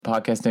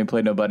podcast name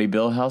Play Nobody.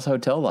 Bill, how's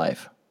hotel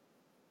life?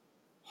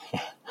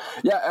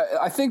 Yeah,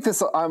 I think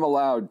I'm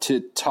allowed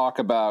to talk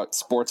about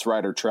sports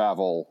writer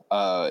travel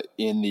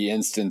in the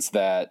instance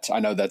that I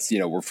know that's,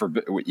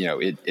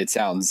 it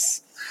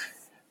sounds.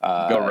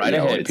 Go right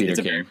ahead,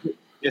 Peter King.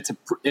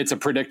 It's a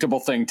predictable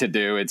thing to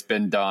do. It's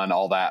been done,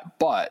 all that.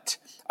 But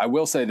I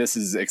will say this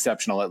is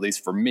exceptional, at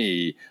least for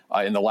me.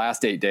 In the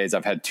last 8 days,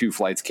 I've had 2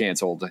 flights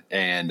canceled,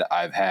 and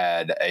I've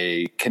had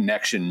a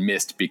connection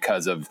missed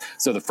because of.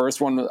 So the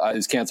first one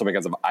was canceled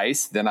because of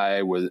ice. Then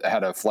I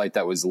had a flight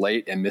that was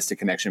late and missed a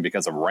connection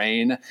because of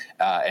rain.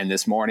 And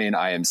this morning,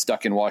 I am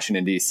stuck in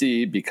Washington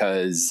D.C.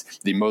 because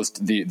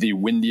the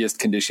windiest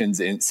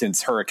conditions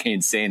since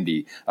Hurricane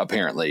Sandy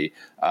apparently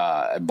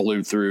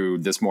blew through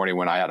this morning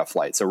when I had a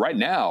flight. So right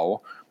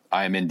now,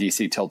 I am in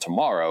D.C. till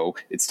tomorrow.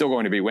 It's still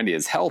going to be windy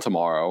as hell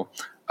tomorrow.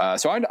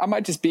 So I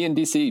might just be in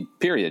D.C.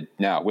 period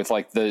now with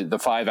like the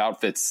 4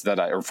 outfits that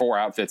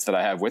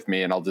I have with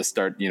me, and I'll just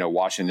start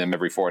washing them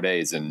every 4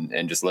 days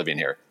and just living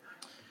here.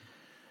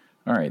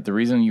 All right. The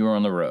reason you were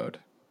on the road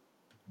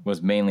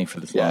was mainly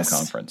for the Sloan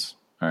Conference.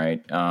 All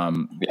right.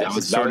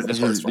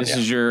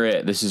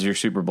 This is your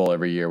Super Bowl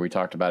every year. We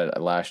talked about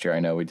it last year. I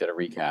know we did a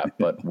recap,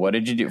 but what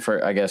did you do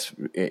for, I guess,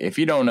 if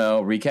you don't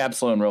know, recap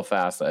Sloan real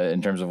fast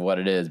in terms of what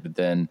it is, but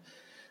then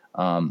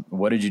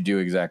what did you do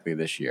exactly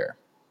this year?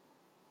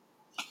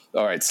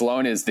 All right.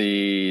 Sloan is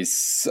the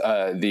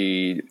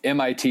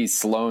MIT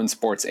Sloan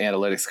Sports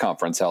Analytics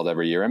Conference held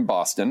every year in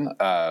Boston.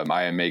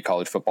 I am a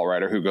college football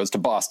writer who goes to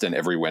Boston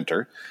every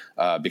winter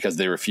because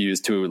they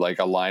refuse to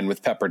align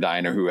with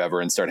Pepperdine or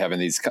whoever and start having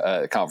these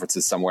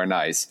conferences somewhere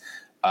nice.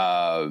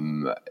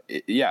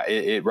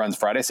 It runs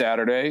Friday,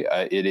 Saturday.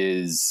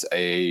 It's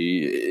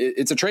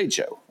a trade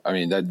show. I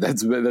mean,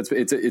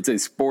 it's a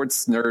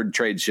sports nerd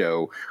trade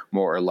show,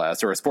 more or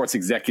less, or a sports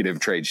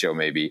executive trade show,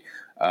 maybe.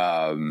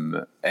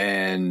 So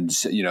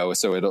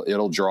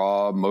it'll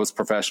draw most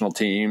professional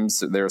teams.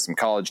 There are some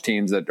college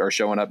teams that are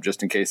showing up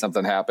just in case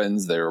something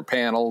happens. There are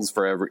panels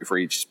for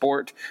each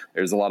sport.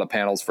 There's a lot of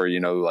panels for,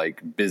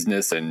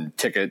 business and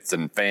tickets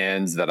and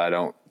fans that I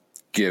don't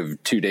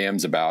give 2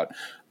 dams about.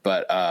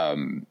 But,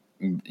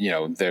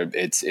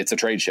 it's a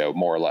trade show,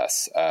 more or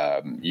less.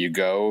 You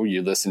go,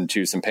 you listen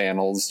to some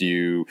panels,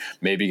 you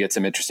maybe get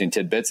some interesting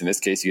tidbits. In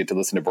this case, you get to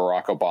listen to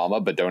Barack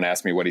Obama, but don't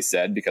ask me what he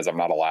said because I'm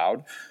not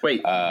allowed.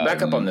 Wait,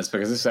 back up on this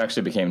because this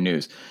actually became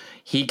news.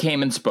 He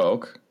came and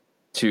spoke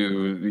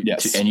and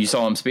you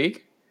saw him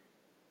speak?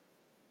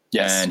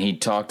 Yes. And he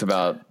talked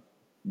about,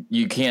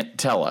 you can't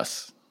tell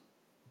us.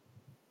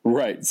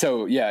 Right.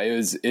 So,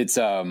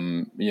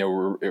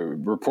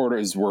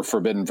 reporters were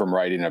forbidden from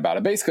writing about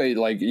it. Basically,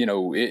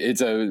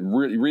 it's a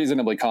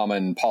reasonably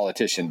common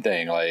politician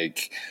thing.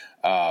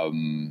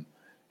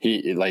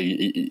 He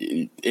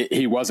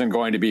wasn't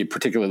going to be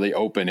particularly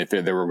open if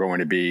there were going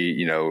to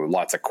be,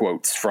 lots of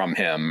quotes from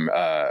him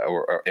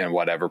and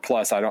whatever.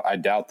 Plus, I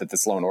doubt that the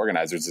Sloan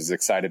organizers, as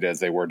excited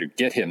as they were to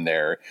get him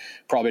there,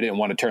 probably didn't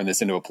want to turn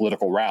this into a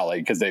political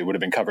rally because they would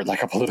have been covered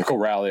like a political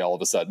rally all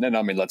of a sudden. And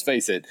I mean, let's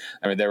face it.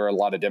 I mean, there were a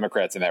lot of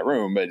Democrats in that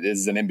room, but this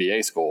is an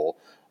MBA school.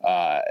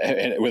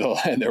 And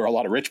there were a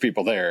lot of rich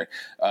people there.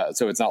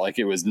 So it's not like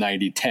it was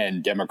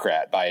 90-10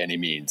 Democrat by any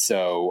means.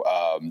 So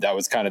that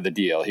was kind of the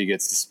deal. He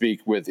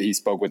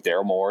spoke with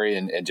Daryl Morey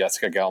and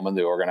Jessica Gelman,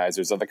 the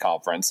organizers of the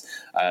conference.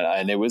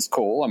 And it was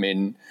cool. I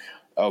mean,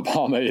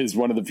 Obama is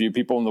one of the few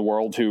people in the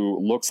world who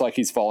looks like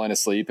he's falling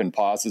asleep and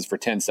pauses for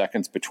 10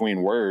 seconds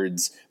between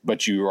words,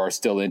 but you are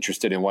still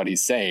interested in what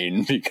he's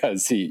saying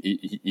because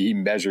he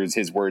measures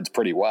his words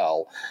pretty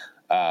well.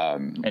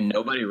 And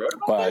nobody wrote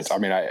about this? I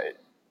mean,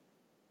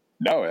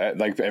 No,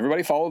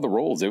 everybody followed the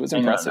rules. It was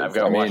impressive. I've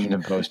got a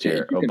Washington Post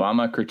here.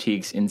 Obama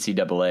critiques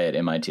NCAA at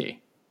MIT.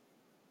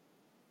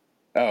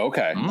 Oh,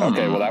 okay.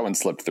 Okay, well, that one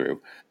slipped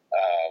through.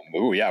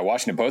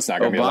 Washington Post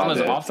not going to be allowed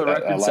Obama's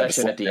off-the-record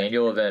session at the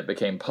annual event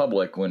became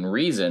public when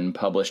Reason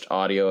published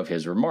audio of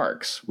his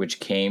remarks,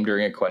 which came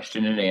during a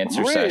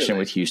question-and-answer session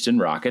with Houston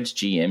Rockets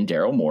GM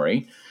Daryl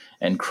Morey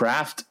and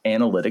Kraft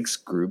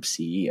Analytics Group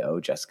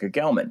CEO Jessica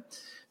Gelman.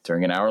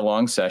 During an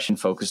hour-long session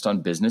focused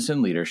on business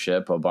and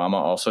leadership, Obama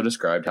also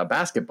described how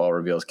basketball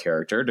reveals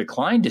character,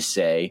 declined to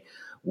say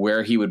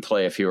where he would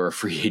play if he were a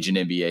free agent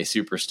NBA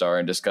superstar,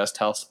 and discussed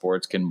how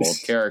sports can mold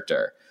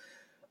character.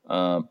 This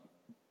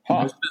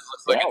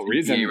looks like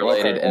it's NBA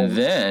related. Okay. And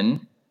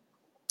then,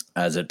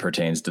 as it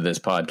pertains to this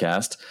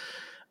podcast,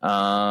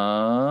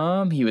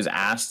 he was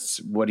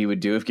asked what he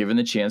would do if given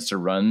the chance to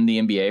run the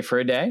NBA for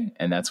a day,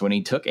 and that's when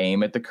he took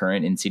aim at the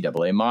current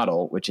NCAA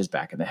model, which is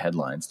back in the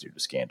headlines due to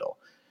scandal.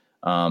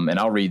 And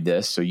I'll read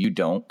this so you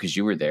don't, because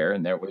you were there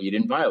and you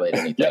didn't violate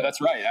anything. Yeah,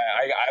 that's right.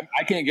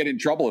 I can't get in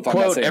trouble if I'm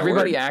not saying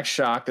everybody acts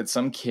shocked that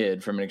some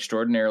kid from an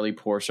extraordinarily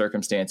poor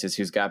circumstances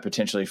who's got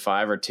potentially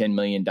 $5 or $10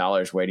 million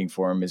waiting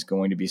for him is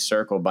going to be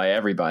circled by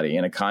everybody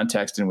in a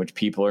context in which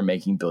people are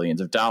making billions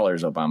of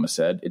dollars, Obama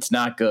said. It's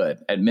not good.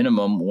 At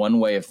minimum,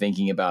 one way of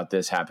thinking about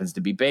this happens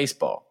to be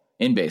baseball.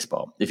 In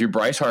baseball, if you're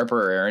Bryce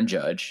Harper or Aaron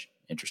Judge,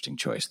 interesting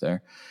choice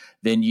there,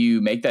 then you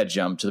make that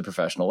jump to the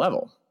professional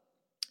level.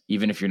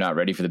 Even if you're not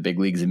ready for the big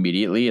leagues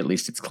immediately, at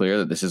least it's clear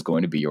that this is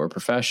going to be your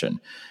profession.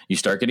 You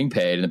start getting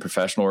paid and the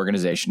professional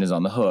organization is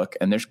on the hook,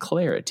 and there's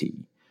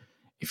clarity.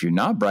 If you're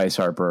not Bryce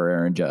Harper or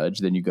Aaron Judge,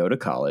 then you go to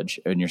college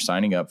and you're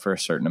signing up for a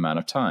certain amount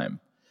of time.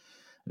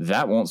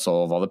 That won't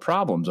solve all the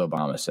problems,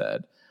 Obama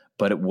said.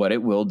 But what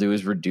it will do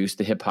is reduce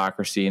the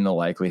hypocrisy and the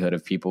likelihood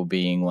of people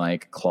being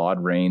like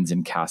Claude Rains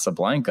in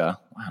Casablanca.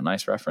 Wow,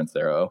 nice reference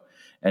there, O.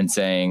 And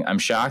saying, I'm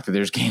shocked that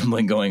there's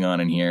gambling going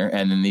on in here.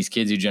 And then these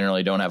kids who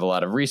generally don't have a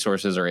lot of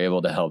resources are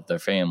able to help their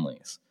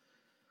families.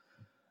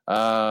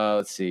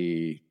 Let's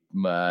see.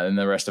 And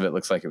the rest of it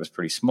looks like it was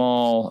pretty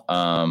small.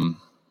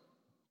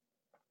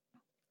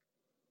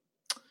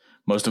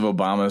 Most of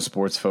Obama's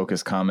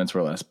sports-focused comments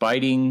were less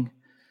biting.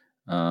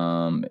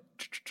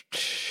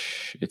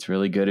 It's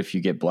really good if you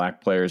get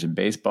black players in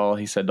baseball,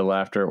 he said to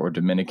Laughter, or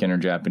Dominican or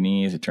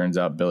Japanese. It turns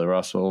out Billy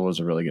Russell was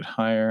a really good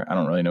hire. I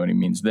don't really know what he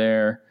means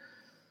there.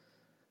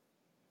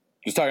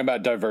 Just talking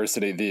about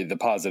diversity, the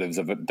positives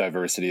of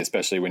diversity,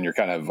 especially when you're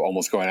kind of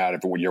almost going out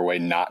of your way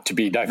not to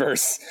be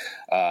diverse.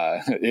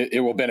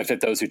 It will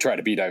benefit those who try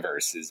to be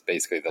diverse is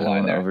basically the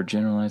line there.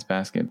 Overgeneralized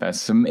basketball.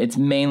 So it's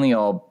mainly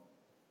all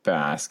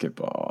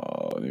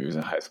basketball. There's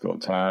a high school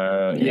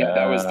title. Yeah,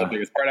 that was the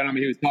biggest part. I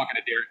mean, he was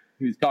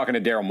talking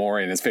to Daryl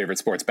Morey and his favorite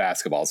sport's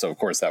basketball. So of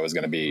course that was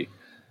going to be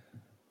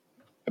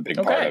a big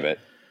part of it.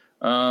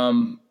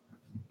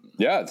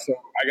 Yeah, so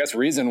I guess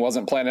Reason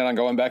wasn't planning on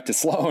going back to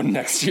Sloan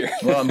next year.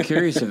 Well, I'm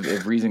curious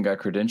if Reason got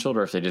credentialed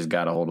or if they just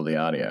got a hold of the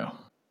audio.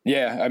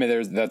 Yeah, I mean,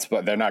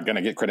 they're not going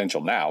to get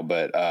credentialed now,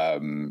 but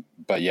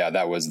yeah,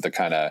 that was the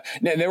kind of.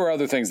 And there were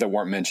other things that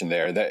weren't mentioned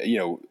there. That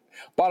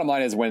bottom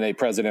line is when a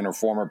president or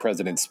former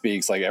president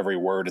speaks, like every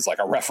word is like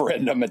a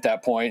referendum at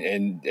that point,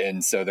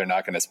 and so they're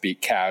not going to speak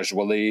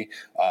casually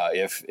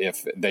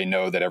if they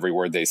know that every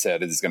word they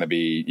said is going to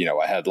be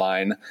a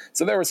headline.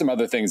 So there were some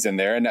other things in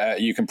there, and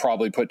you can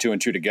probably put two and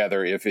two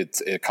together if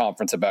it's a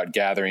conference about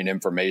gathering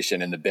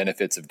information and the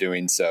benefits of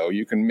doing so.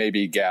 You can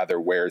maybe gather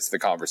where the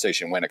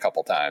conversation went a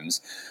couple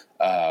times,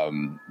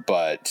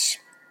 but.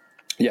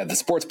 Yeah, the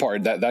sports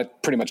part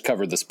that pretty much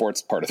covered the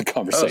sports part of the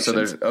conversation.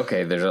 Oh,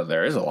 so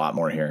there is a lot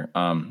more here.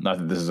 Not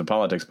that this is a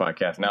politics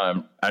podcast.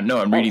 Now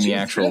I'm reading the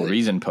actual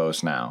Reason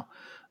post now.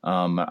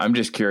 I'm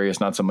just curious,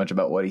 not so much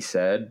about what he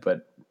said,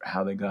 but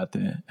how they got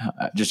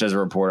just as a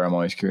reporter, I'm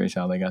always curious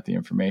how they got the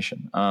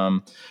information.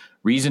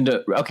 Reason they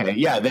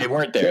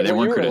weren't there. They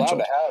weren't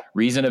credentialed.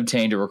 Reason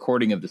obtained a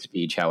recording of the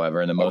speech, however,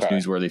 and the most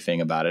newsworthy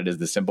thing about it is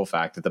the simple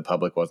fact that the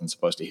public wasn't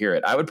supposed to hear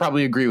it. I would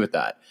probably agree with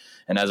that.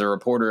 And as a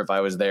reporter, if I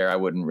was there, I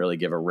wouldn't really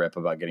give a rip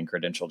about getting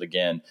credentialed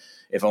again,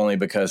 if only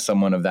because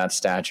someone of that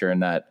stature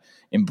and that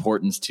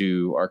importance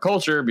to our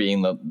culture,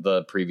 being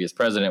the previous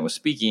president, was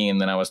speaking,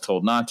 and then I was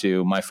told not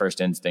to. My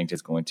first instinct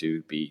is going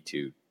to be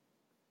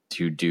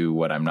to do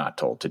what I'm not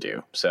told to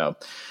do. So,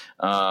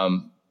 I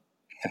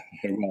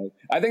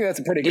think that's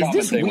a pretty common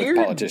thing with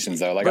politicians,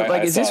 though.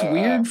 Is this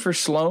weird for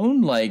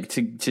Sloan? I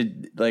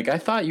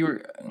thought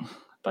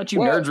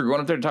nerds were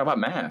going up there to talk about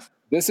math.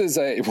 This is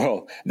in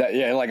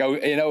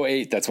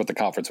 2008, that's what the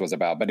conference was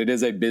about, but it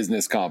is a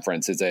business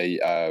conference. It's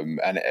a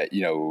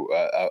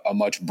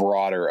much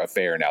broader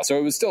affair now. So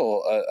it was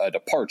still a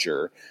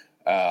departure.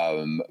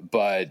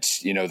 But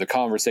the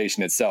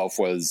conversation itself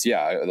was,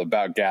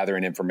 about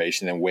gathering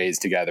information and ways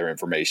to gather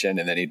information.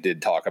 And then he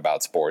did talk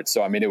about sports.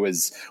 So, I mean, it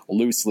was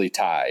loosely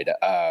tied.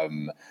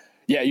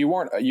 You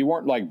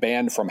weren't like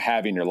banned from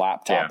having your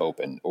laptop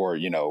open or,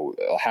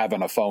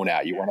 having a phone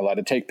out. You weren't allowed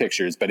to take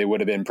pictures, but it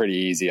would have been pretty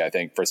easy, I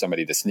think, for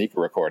somebody to sneak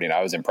a recording.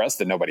 I was impressed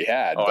that nobody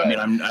had. Oh, but,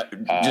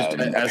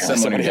 as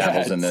someone who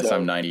dabbles in this,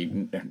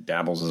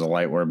 dabbles is a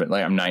light word, but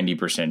I'm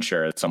 90%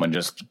 sure that someone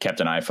just kept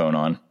an iPhone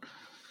on.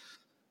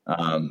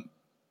 I'm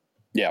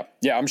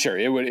sure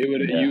it would.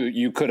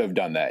 You could have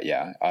done that.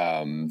 Yeah.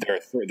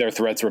 Their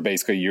threats were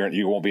basically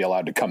you won't be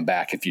allowed to come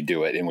back if you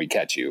do it and we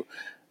catch you.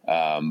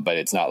 But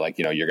it's not like,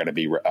 you're going to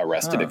be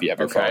arrested if you have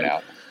your phone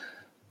out.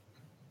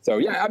 So,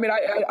 I mean,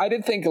 I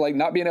did think like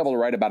not being able to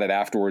write about it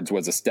afterwards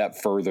was a step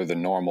further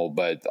than normal.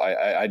 But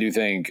I do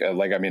think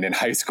in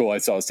high school, I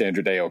saw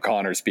Sandra Day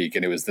O'Connor speak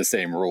and it was the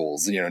same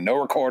rules, no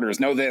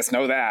recorders, no this,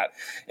 no that.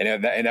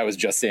 And that was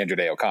just Sandra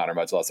Day O'Connor,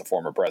 much less a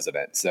former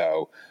president.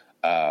 So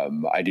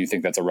I do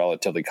think that's a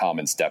relatively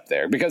common step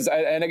there because,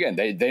 and again,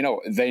 they know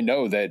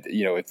that,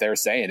 if they're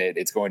saying it,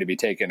 it's going to be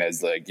taken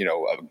as like,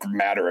 a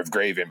matter of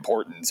grave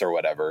importance or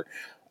whatever.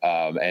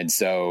 And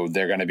so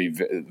they're going to be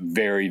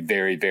very,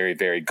 very, very,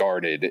 very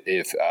guarded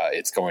if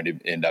it's going to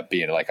end up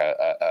being like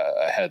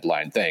a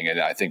headline thing. And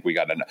I think we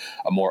got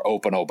a more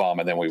open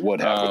Obama than we would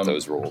have with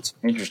those rules.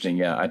 Interesting.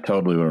 Yeah, I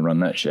totally would have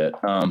run that shit.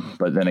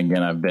 But then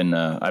again, I've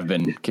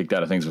been kicked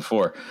out of things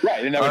before.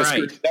 Right. And that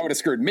would have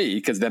screwed me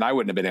because then I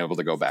wouldn't have been able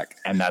to go back.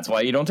 And that's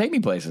why you don't take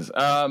me places.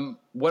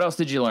 What else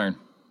did you learn?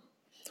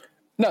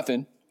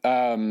 Nothing.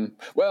 So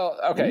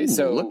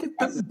look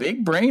at the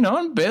big brain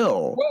on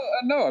Bill. Well,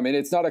 no, I mean,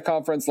 it's not a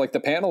conference like the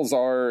panels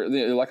are.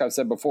 Like I've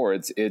said before,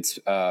 it's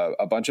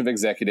a bunch of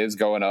executives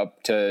going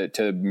up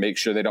to make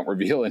sure they don't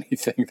reveal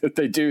anything that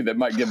they do that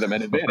might give them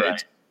an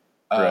advantage.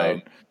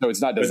 Right. So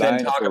it's not designed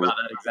to talk about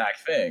that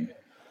exact thing.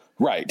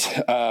 Right.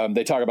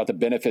 They talk about the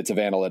benefits of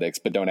analytics,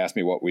 but don't ask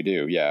me what we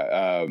do.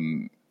 Yeah.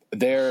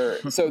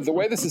 So the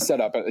way this is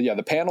set up,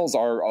 the panels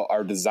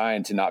are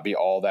designed to not be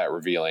all that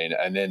revealing,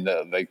 and then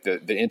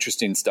the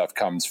interesting stuff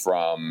comes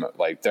from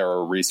like there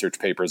are research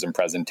papers and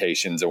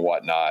presentations and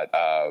whatnot,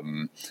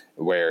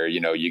 where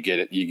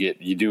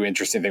you do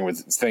interesting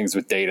things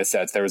with data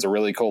sets. There was a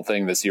really cool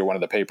thing this year. One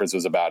of the papers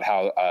was about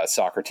how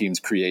soccer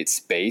teams create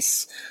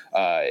space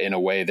in a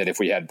way that if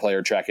we had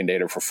player tracking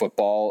data for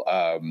football,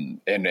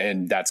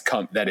 and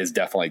that is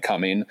definitely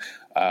coming.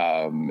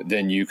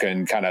 Then you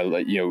can kind of,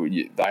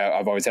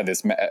 I've always had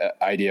this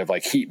idea of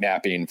like heat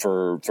mapping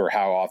for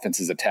how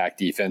offenses attack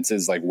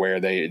defenses, like where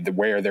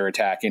they're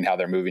attacking, how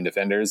they're moving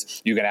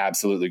defenders. You can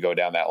absolutely go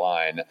down that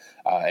line,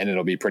 and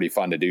it'll be pretty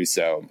fun to do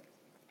so.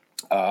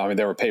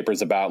 There were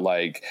papers about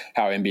like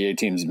how NBA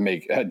teams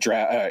make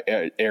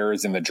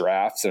errors in the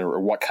drafts, or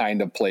what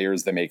kind of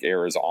players they make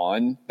errors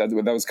on. That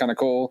was kind of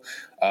cool.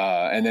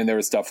 And then there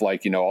was stuff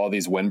like, all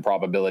these win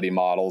probability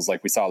models,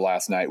 like we saw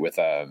last night with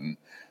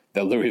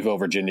the Louisville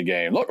Virginia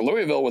game. Look,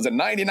 Louisville was at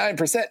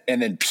 99%,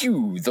 and then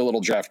the little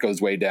draft goes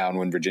way down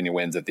when Virginia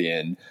wins at the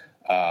end.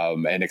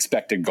 And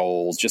expected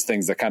goals, just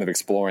things that kind of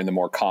exploring the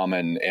more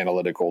common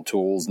analytical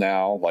tools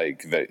now,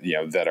 like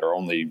that are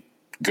only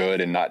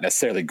good and not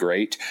necessarily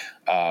great.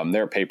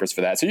 There are papers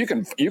for that, so you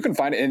can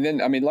find it. And then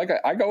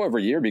I go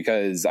every year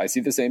because I see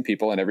the same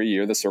people, and every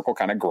year the circle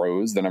kind of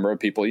grows, the number of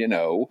people and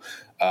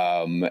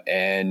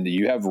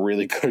you have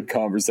really good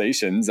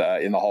conversations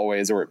in the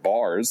hallways or at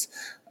bars.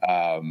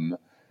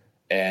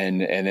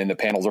 And then the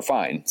panels are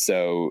fine.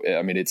 So,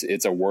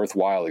 it's a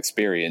worthwhile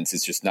experience.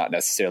 It's just not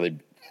necessarily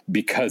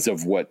because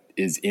of what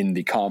is in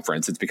the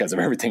conference. It's because of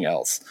everything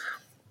else.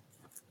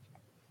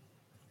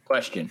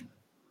 Question.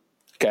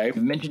 Okay.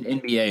 You mentioned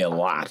NBA a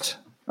lot.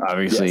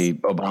 Obviously, yes.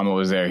 Obama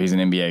was there. He's an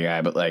NBA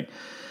guy. But,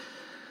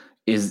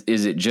 is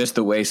it just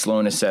the way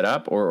Sloan is set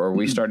up? Or are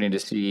we starting to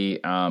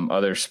see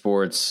other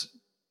sports?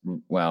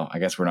 Well, I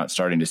guess we're not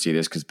starting to see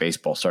this because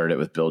baseball started it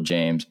with Bill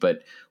James.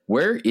 But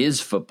where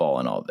is football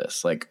in all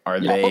this? Are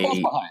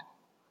they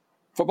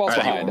football's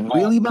behind?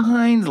 Really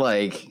behind?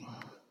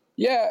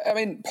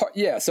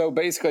 Yeah. So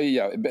basically,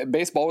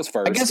 baseball was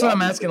first. I guess what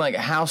I'm asking,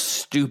 how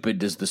stupid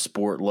does the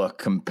sport look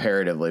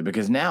comparatively?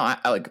 Because now,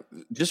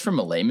 just from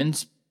a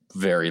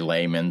very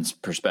layman's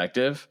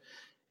perspective,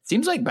 it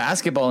seems like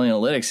basketball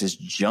analytics has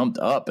jumped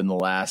up in the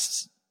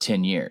last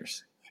 10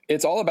 years.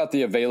 It's all about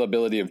the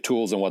availability of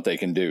tools and what they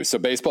can do. So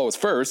baseball was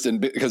first,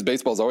 and because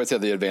baseball's always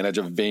had the advantage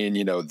of being,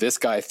 this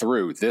guy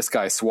threw, this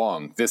guy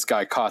swung, this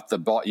guy caught the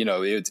ball.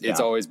 It's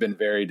always been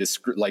very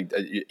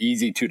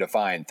easy to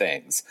define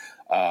things.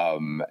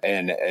 So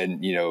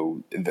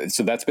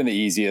that's been the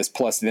easiest.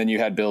 Plus, then you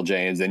had Bill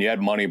James, then you had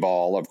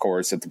Moneyball, of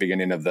course, at the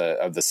beginning of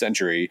the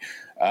century.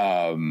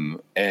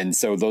 And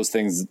so those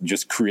things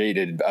just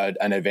created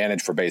an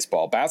advantage for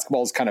baseball.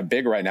 Basketball is kind of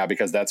big right now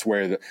because that's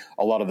where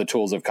a lot of the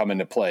tools have come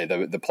into play.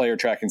 The player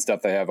tracking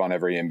stuff they have on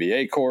every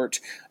NBA court,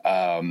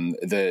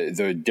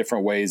 the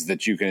different ways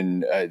that you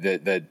can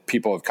that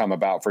people have come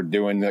about for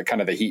doing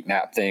the heat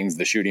map things,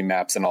 the shooting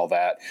maps, and all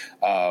that.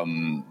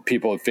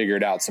 People have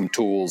figured out some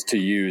tools to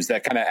use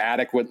that kind of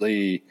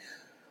adequately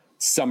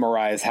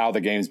summarize how the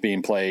game's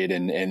being played.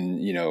 And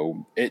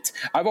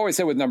I've always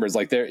said with numbers,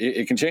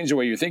 it can change the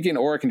way you're thinking,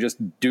 or it can just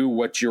do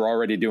what you're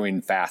already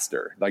doing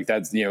faster.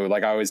 That's,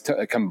 I always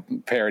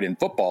compare it in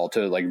football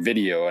to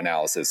video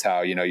analysis,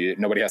 how,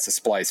 nobody has to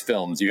splice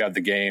films. You have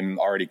the game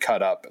already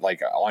cut up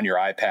on your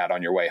iPad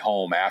on your way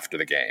home after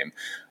the game.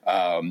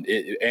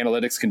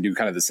 Analytics can do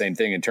kind of the same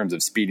thing in terms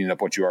of speeding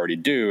up what you already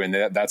do. And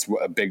that's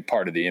a big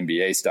part of the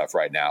NBA stuff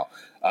right now.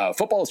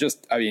 Football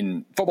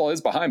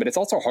is behind, but it's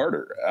also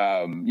harder.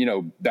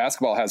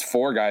 Basketball has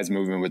 4 guys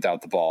moving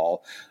without the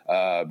ball.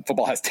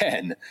 Football has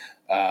 10.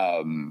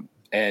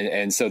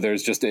 And so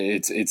there's just,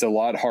 it's a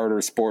lot harder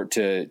sport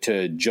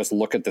to just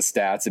look at the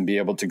stats and be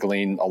able to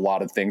glean a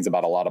lot of things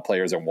about a lot of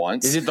players at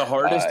once. Is it the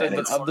hardest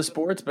of the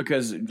sports?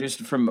 Because just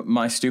from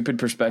my stupid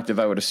perspective,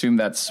 I would assume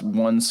that's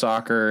 1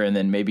 soccer and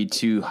then maybe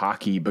 2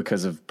 hockey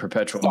because of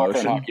perpetual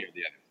motion. And hockey are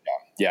the other.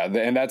 Yeah,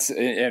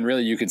 and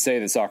really you could say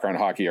that soccer and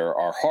hockey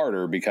are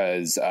harder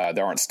because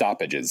there aren't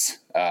stoppages.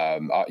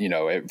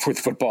 With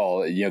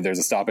football, there's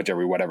a stoppage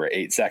every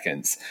 8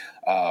 seconds,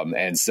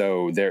 and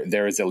so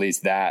there is at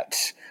least that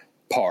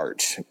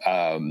part.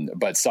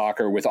 But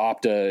soccer with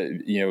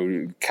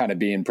Opta, kind of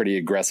being pretty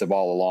aggressive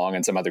all along,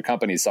 and some other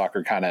companies,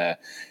 soccer kind of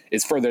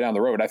is further down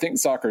the road. I think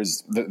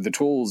soccer's the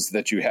tools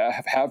that you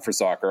have for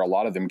soccer, a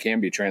lot of them can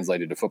be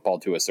translated to football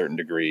to a certain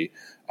degree.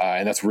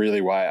 And that's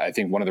really why I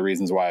think one of the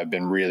reasons why I've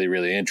been really,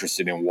 really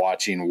interested in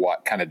watching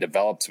what kind of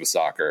develops with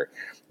soccer.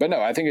 But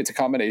no, I think it's a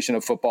combination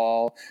of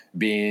football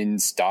being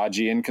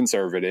stodgy and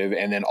conservative,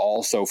 and then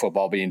also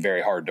football being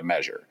very hard to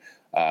measure.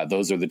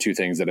 Those are the 2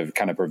 things that have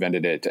kind of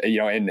prevented it,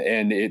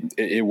 and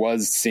it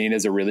was seen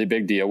as a really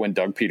big deal when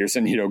Doug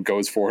Peterson,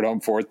 goes for it on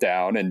 4th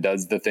down and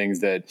does the things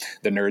that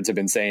the nerds have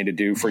been saying to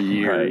do for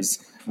years.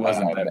 Right.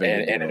 Wasn't that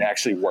big and it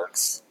actually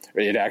works.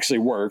 It actually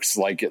works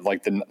like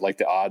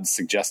the odds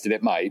suggested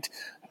it might.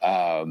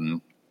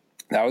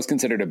 That was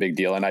considered a big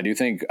deal. And I do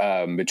think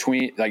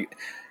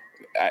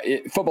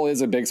football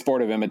is a big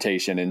sport of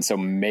imitation. And so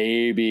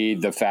maybe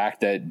the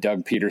fact that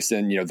Doug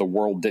Peterson, the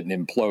world didn't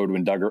implode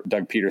when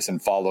Doug Peterson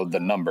followed the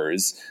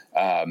numbers,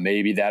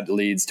 maybe that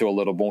leads to a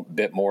little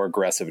bit more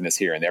aggressiveness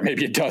here and there.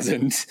 Maybe it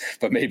doesn't,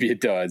 but maybe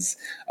it does.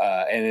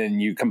 And then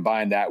you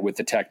combine that with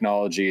the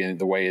technology and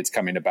the way it's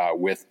coming about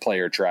with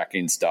player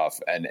tracking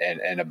stuff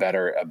and a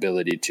better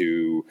ability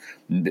to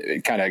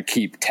kind of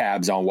keep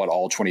tabs on what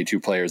all 22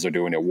 players are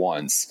doing at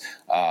once.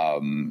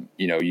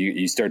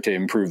 You start to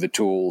improve the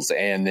tools,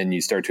 and then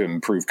you start to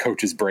improve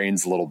coaches'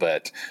 brains a little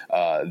bit.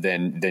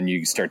 Then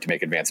you start to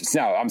make advancements.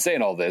 Now, I'm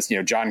saying all this,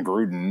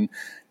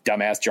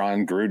 dumbass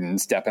John Gruden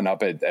stepping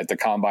up at the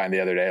combine the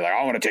other day, like,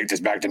 I want to take this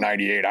back to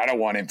 98. I don't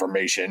want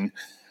information.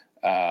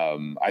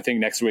 I think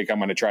next week I'm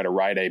going to try to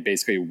write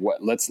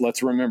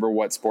let's remember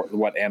what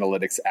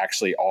analytics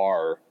actually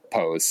are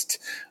post.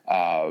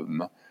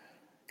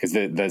 Because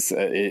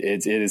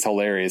it is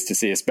hilarious to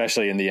see,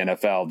 especially in the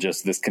NFL,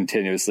 just this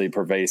continuously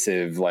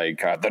pervasive, like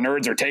the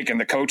nerds are taking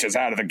the coaches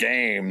out of the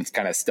game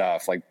kind of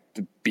stuff, like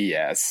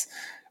BS.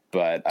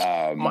 But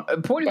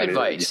point of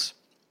advice: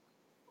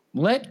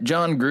 let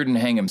John Gruden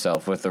hang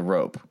himself with the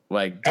rope.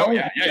 Like,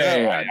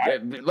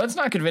 let's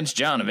not convince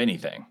John of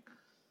anything.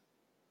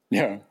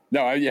 Yeah,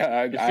 no,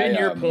 yeah. Defend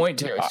your point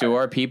to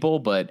our people,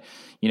 but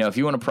if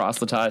you want to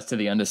proselytize to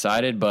the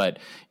undecided, but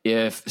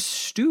if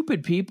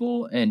stupid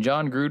people and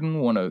John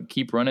Gruden want to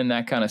keep running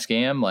that kind of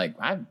scam, like,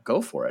 I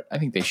go for it. I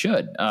think they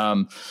should.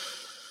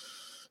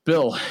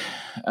 Bill,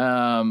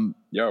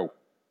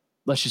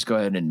 let's just go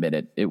ahead and admit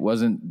it. It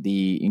wasn't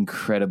the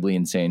incredibly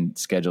insane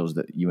schedules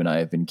that you and I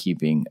have been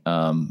keeping.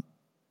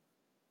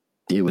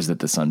 It was that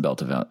the Sun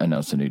Belt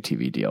announced a new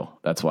TV deal.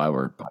 That's why we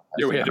had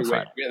to wait.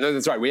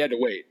 That's right. We had to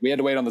wait. We had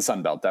to wait on the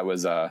Sun Belt. That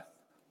was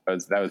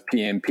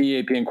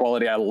PAPN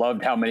quality. I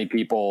loved how many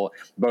people,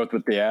 both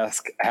with the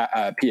Ask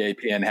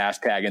PAPN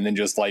hashtag and then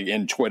just like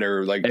in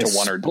Twitter, like to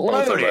one or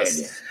both of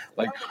us.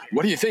 Like,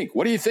 what do you think?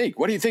 What do you think?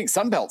 What do you think?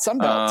 Sun Belt.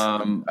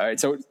 All right.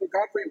 So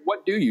Godfrey,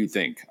 what do you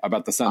think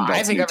about the Sun Belt?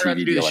 I think I'm going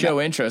to do the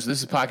show intro. So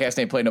this is podcast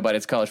ain't Play Nobody.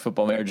 It's College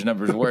Football Marriage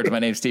Numbers Words. My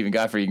name's Stephen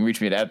Godfrey. You can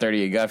reach me at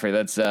 38 Godfrey.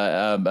 That's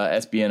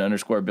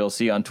SBN_Bill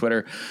C on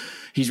Twitter.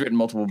 He's written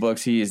multiple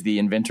books. He is the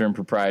inventor and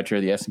proprietor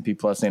of the S&P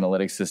Plus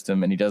analytics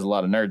system, and he does a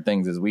lot of nerd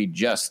things, as we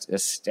just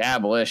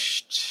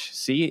established.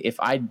 See, if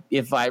I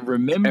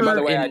remember. And by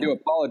the way, I do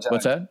apologize.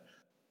 What's that?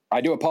 I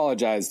do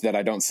apologize that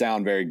I don't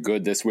sound very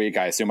good this week.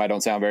 I assume I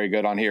don't sound very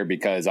good on here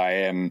because I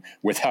am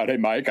without a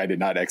mic. I did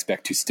not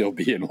expect to still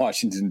be in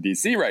Washington,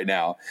 D.C. right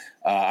now.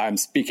 I'm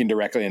speaking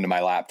directly into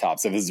my laptop,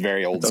 so this is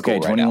very old school.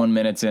 Okay, 21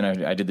 minutes in,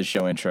 I did the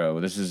show intro.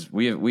 This is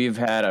we've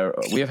had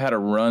a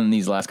run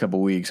these last couple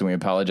of weeks, and we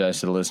apologize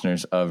to the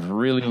listeners of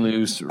really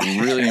loose,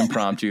 really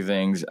impromptu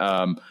things.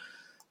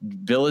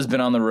 Bill has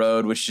been on the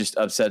road, which just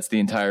upsets the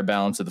entire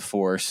balance of the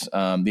force.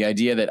 The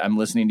idea that I'm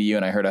listening to you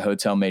and I heard a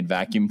hotel-made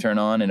vacuum turn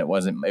on and it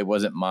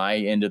wasn't my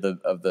end of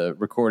the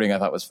recording, I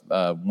thought was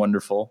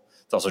wonderful.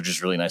 It's also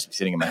just really nice to be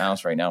sitting in my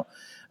house right now.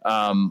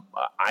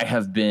 I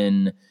have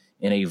been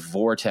in a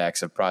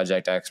vortex of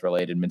Project X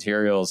related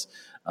materials.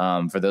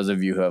 For those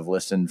of you who have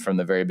listened from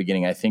the very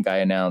beginning, I think I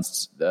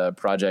announced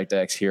Project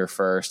X here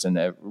first, and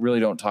I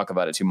really don't talk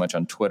about it too much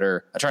on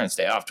Twitter. I try and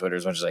stay off Twitter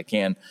as much as I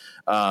can.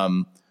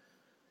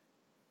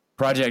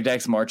 Project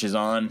X marches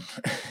on.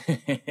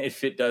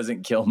 If it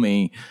doesn't kill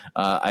me,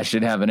 I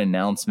should have an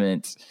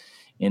announcement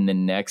in the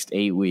next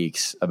 8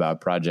 weeks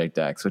about Project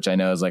X, which I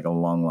know is like a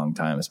long, long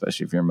time,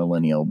 especially if you're a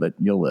millennial, but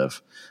you'll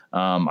live.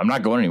 I'm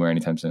not going anywhere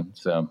anytime soon.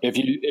 So if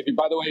you,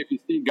 by the way, if you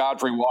see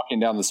Godfrey walking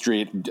down the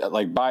street,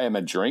 like buy him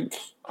a drink.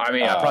 I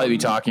mean, I'll probably be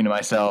talking to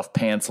myself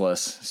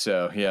pantsless.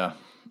 So yeah.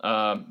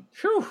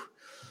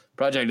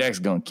 Project X is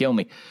going to kill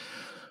me.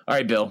 All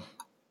right, Bill.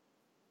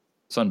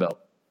 Sunbelt.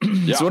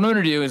 Yeah. So what I'm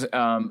going to do is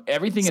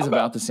everything is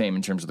about the same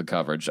in terms of the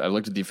coverage. I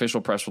looked at the official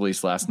press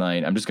release last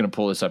night. I'm just going to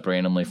pull this up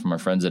randomly from our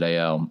friends at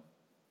AL.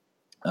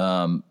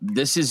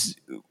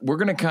 We're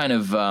going to kind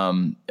of,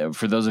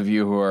 for those of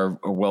you who are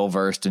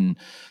well-versed in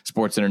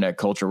sports internet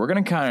culture, we're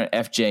going to kind of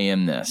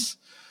FJM this,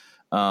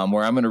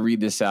 where I'm going to read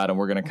this out and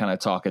we're going to kind of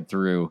talk it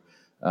through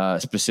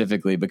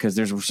specifically because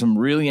there's some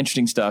really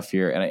interesting stuff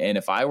here. And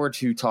if I were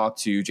to talk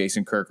to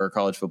Jason Kirk, our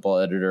college football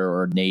editor,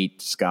 or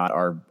Nate Scott,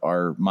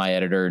 our my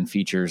editor and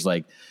features,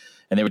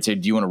 and they would say,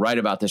 do you want to write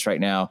about this right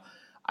now?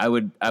 I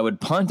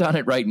would punt on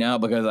it right now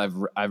because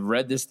I've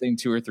read this thing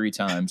 2 or 3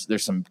 times.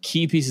 There's some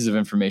key pieces of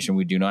information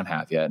we do not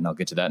have yet, and I'll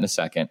get to that in a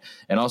second.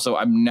 And also,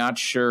 I'm not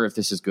sure if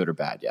this is good or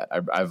bad yet.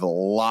 I have a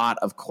lot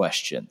of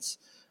questions,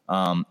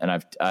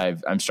 and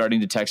I'm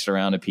starting to text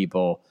around to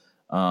people.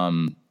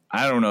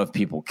 I don't know if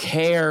people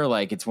care.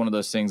 It's one of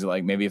those things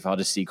that maybe if I'll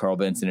just see Carl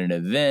Benson in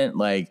an event,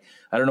 I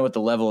don't know what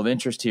the level of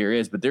interest here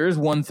is, but there is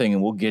one thing,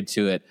 and we'll get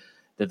to it,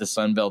 that the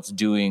Sun Belt's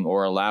doing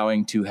or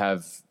allowing to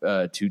have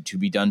to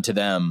be done to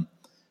them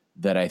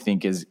that I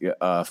think is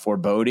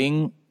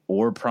foreboding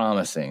or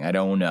promising. I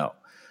don't know.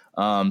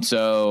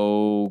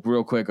 So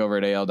real quick over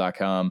at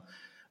AL.com,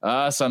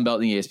 Sun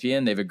Belt and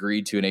ESPN, they've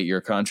agreed to an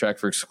 8-year contract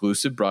for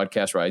exclusive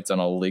broadcast rights on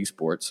all the league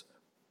sports.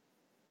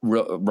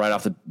 right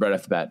off the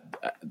bat,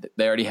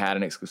 they already had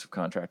an exclusive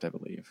contract, I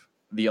believe.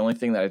 The only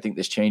thing that I think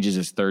this changes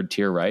is third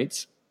tier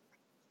rights,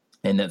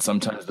 and that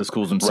sometimes the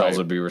schools themselves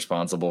would be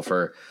responsible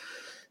for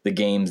the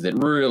games that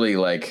really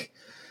like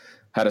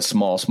had a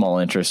small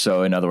interest.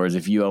 So in other words,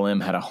 if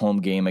ULM had a home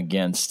game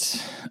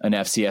against an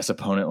FCS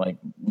opponent like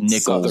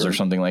Nichols Southern or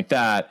something like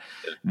that,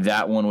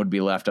 that one would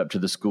be left up to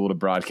the school to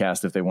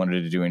broadcast if they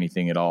wanted to do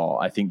anything at all.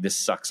 I think this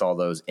sucks all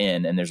those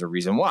in, and there's a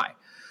reason why.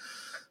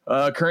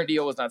 Current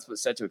deal was not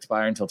set to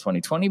expire until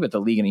 2020, but the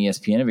league and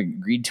ESPN have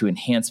agreed to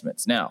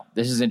enhancements. Now,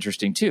 this is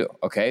interesting too.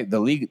 Okay,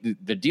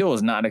 the deal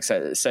is not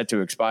set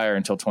to expire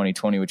until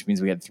 2020, which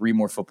means we had 3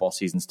 more football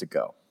seasons to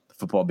go.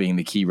 Football being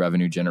the key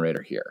revenue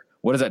generator here.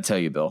 What does that tell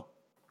you, Bill?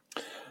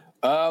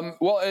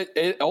 Well,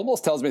 it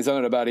almost tells me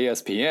something about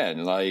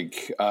ESPN.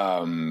 Like,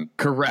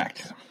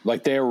 correct.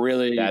 Like they're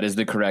really, that is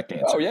the correct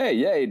answer. Oh,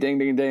 yay. Ding,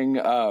 ding, ding.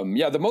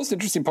 Yeah. The most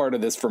interesting part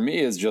of this for me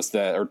is just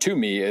that, or to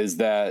me is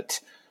that,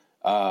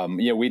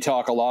 we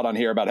talk a lot on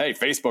here about, hey,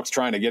 Facebook's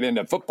trying to get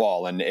into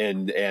football and,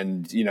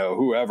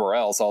 whoever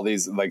else, all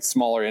these like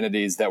smaller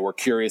entities that were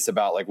curious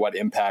about like what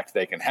impact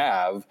they can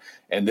have.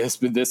 And this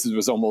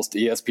was almost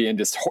ESPN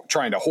just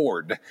trying to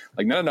hoard.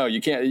 Like, no,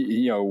 you can't,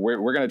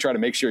 we're going to try to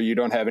make sure you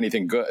don't have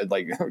anything good,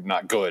 like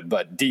not good,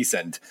 but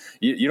decent.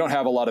 You don't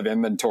have a lot of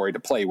inventory to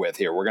play with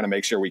here. We're going to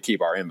make sure we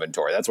keep our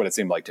inventory. That's what it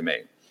seemed like to me.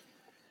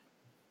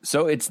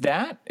 So it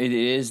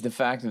is the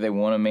fact that they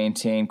want to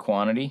maintain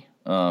quantity.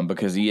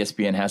 Because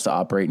ESPN has to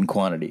operate in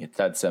quantity. It's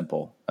that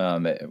simple.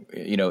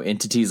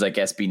 Entities like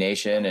SB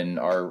Nation and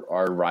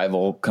our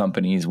rival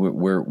companies,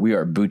 we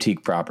are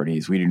boutique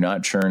properties. We do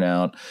not churn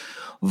out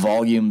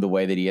volume the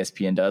way that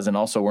ESPN does. And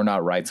also we're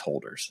not rights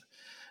holders.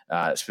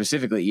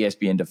 Specifically,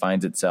 ESPN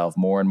defines itself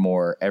more and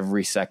more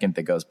every second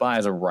that goes by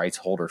as a rights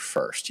holder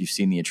first. You've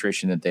seen the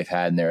attrition that they've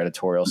had in their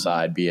editorial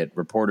side, be it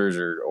reporters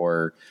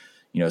or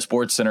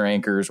Sports Center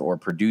anchors or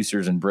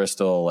producers in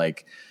Bristol.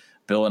 Like,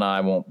 Bill and I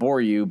won't bore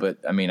you, but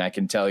I mean, I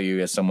can tell you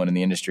as someone in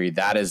the industry,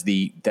 that is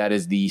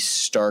the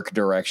stark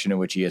direction in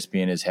which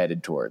ESPN is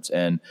headed towards.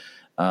 And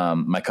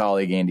my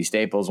colleague Andy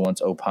Staples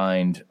once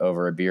opined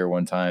over a beer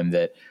one time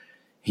that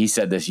he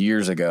said this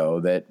years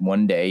ago, that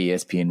one day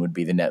ESPN would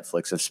be the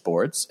Netflix of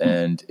sports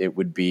and it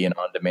would be an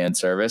on-demand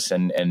service.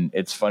 And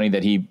it's funny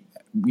that he,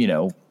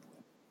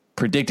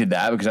 predicted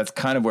that, because that's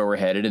kind of where we're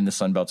headed, and the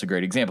Sun Belt's a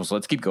great example. So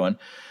let's keep going.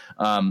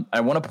 I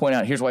want to point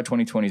out, here's why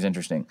 2020 is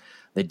interesting.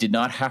 They did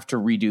not have to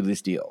redo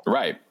this deal.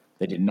 Right.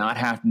 They did not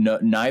have,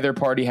 neither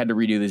party had to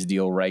redo this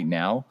deal right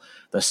now.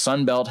 The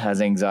Sun Belt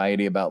has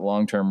anxiety about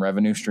long-term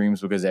revenue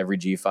streams because every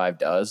G5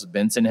 does.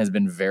 Benson has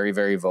been very,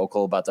 very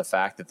vocal about the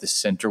fact that the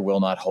center will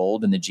not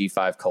hold in the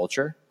G5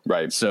 culture.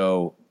 Right.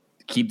 So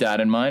keep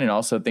that in mind, and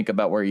also think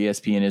about where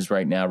ESPN is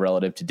right now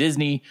relative to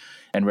Disney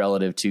and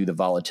relative to the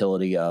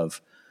volatility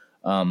of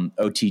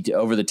OTT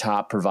over the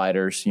top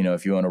providers.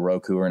 If you own a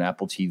Roku or an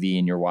Apple TV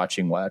and you're watch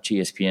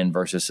ESPN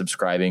versus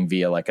subscribing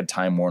via like a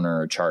Time Warner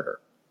or a Charter.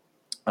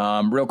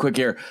 Real quick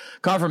here,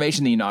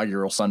 confirmation: the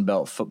inaugural Sun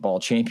Belt Football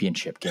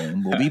Championship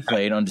game will be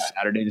played on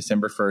Saturday,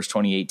 December 1st,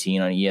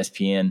 2018 on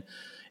ESPN,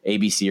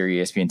 ABC, or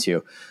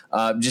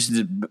ESPN2. Just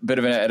a bit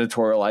of an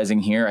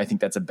editorializing here. I think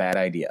that's a bad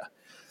idea.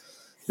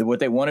 What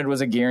they wanted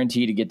was a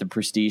guarantee to get the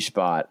prestige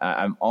spot.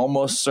 I'm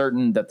almost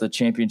certain that the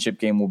championship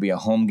game will be a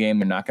home game.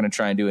 They're not going to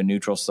try and do a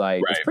neutral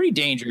site. Right. It's pretty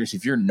dangerous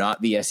if you're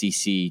not the SEC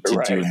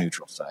to do a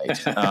neutral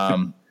site.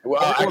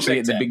 Well,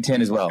 actually, the Big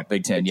Ten as well.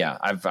 Big Ten, yeah.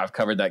 I've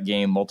covered that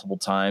game multiple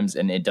times,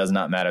 and it does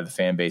not matter the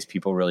fan base.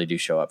 People really do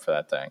show up for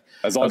that thing.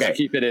 As long as you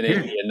keep it in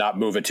Indy and not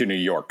move it to New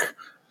York.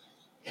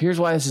 Here's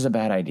why this is a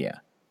bad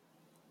idea.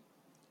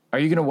 Are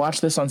you going to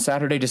watch this on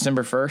Saturday,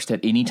 December 1st at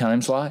any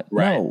time slot?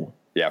 Right. No.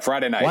 Yeah,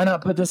 Friday night. Why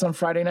not put this on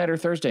Friday night or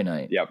Thursday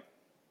night? Yep.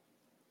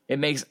 It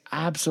makes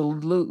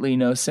absolutely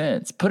no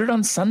sense. Put it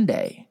on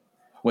Sunday.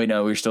 Wait,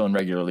 no, we're still in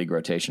regular league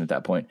rotation at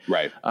that point.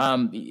 Right.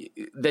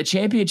 The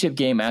championship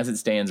game, as it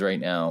stands right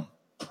now,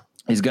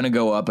 is going to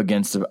go up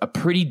against a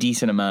pretty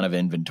decent amount of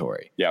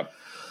inventory. Yep.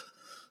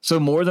 So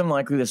more than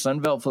likely the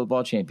Sun Belt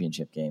Football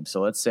Championship game. So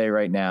let's say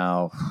right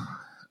now,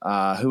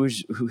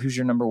 who's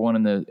your number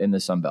one in the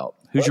Sun Belt?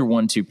 Who's your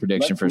 1-2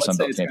 prediction for Sun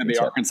Belt Championship? It's going to be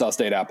Arkansas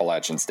State,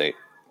 Appalachian State.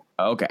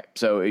 Okay,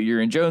 so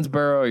you're in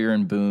Jonesboro, you're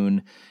in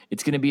Boone.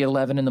 It's going to be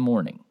 11 in the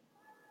morning.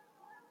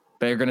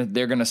 They're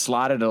gonna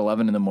slot it at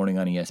 11 in the morning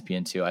on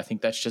ESPN2. I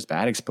think that's just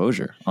bad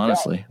exposure,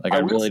 honestly. I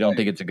really don't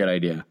think it's a good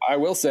idea. I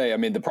will say, I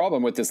mean, the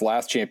problem with this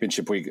last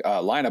championship week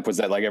lineup was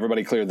that like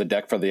everybody cleared the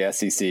deck for the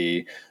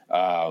SEC,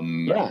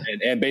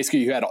 and basically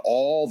you had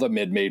all the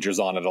mid majors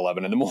on at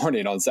 11 in the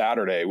morning on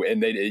Saturday,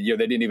 and they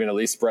didn't even at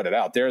least spread it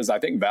out. There is, I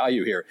think,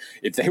 value here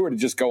if they were to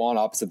just go on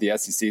opposite the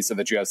SEC so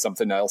that you have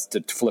something else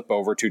to flip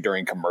over to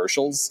during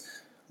commercials.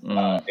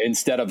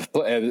 Instead of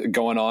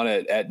going on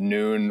at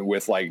noon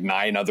with like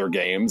 9 other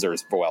games,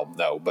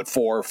 but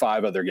 4 or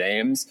 5 other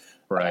games.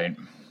 Right.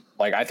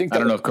 Like, I think I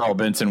don't know if Carl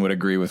Benson would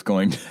agree with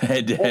going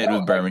head to head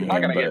with Birmingham.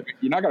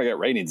 You're not going to get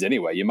ratings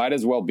anyway. You might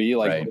as well be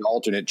like Right.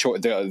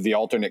 the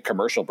alternate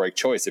commercial break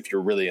choice if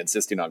you're really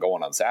insisting on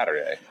going on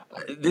Saturday.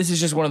 This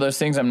is just one of those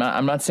things. I'm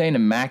not saying to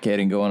mac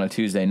it and go on a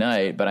Tuesday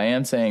night, but I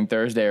am saying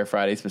Thursday or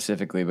Friday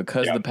specifically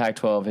because the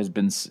Pac-12 has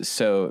been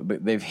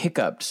they've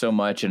hiccuped so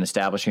much in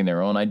establishing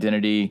their own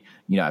identity.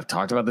 You know, I've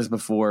talked about this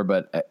before,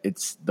 but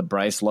it's the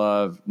Bryce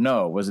Love.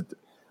 No, was it?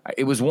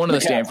 It was one of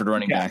the Stanford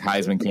running back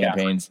Heisman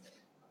campaigns.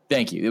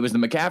 Thank you. It was the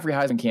McCaffrey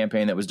Heisman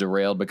campaign that was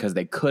derailed because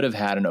they could have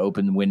had an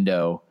open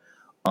window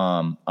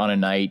on a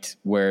night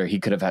where he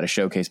could have had a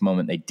showcase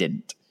moment. They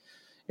didn't.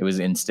 It was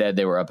instead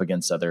they were up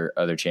against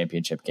other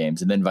championship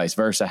games, and then vice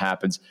versa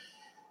happens.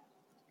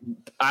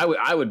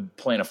 I would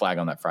plant a flag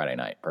on that Friday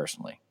night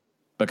personally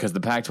because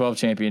the Pac-12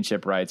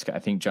 championship rights I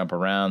think jump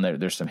around.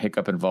 There's some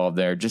hiccup involved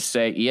there. Just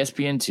say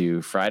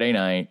ESPN2 Friday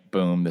night.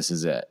 Boom. This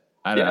is it.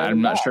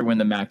 I'm not sure when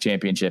the MAC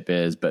championship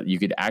is, but you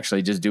could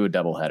actually just do a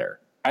doubleheader.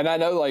 And I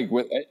know, like,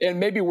 and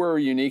maybe we're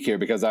unique here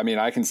because, I mean,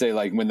 I can say,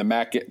 like, when the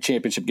MAC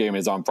championship game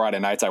is on Friday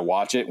nights, I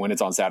watch it. When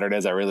it's on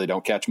Saturdays, I really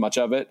don't catch much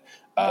of it.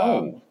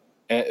 But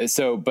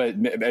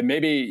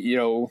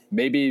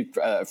maybe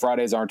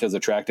Fridays aren't as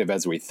attractive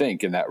as we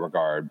think in that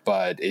regard.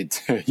 But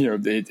it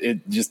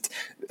just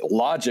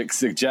logic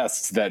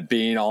suggests that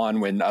being on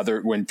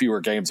when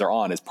fewer games are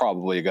on is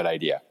probably a good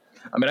idea.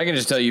 I mean, I can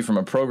just tell you from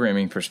a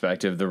programming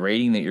perspective, the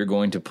rating that you're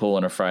going to pull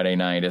on a Friday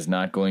night is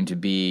not going to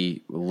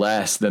be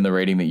less than the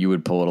rating that you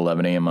would pull at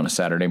 11 a.m. on a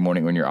Saturday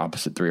morning when you're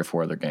opposite 3 or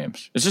 4 other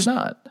games. It's just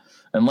not.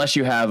 Unless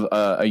you have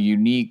a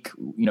unique,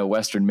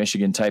 Western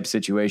Michigan type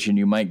situation,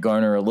 you might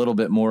garner a little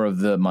bit more of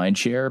the mind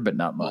share, but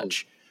not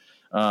much.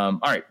 All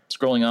right,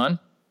 scrolling on.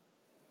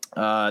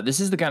 This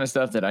is the kind of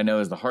stuff that I know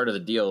is the heart of the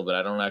deal, but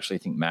I don't actually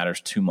think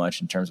matters too much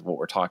in terms of what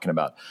we're talking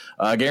about.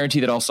 I guarantee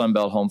that all Sun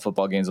Belt home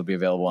football games will be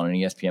available on an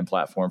ESPN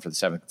platform for the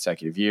 7th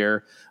consecutive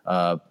year.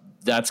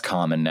 That's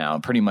common now.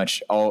 Pretty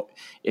much all.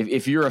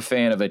 If you're a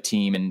fan of a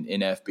team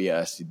in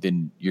FBS,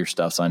 then your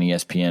stuff's on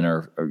ESPN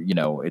or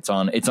it's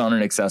on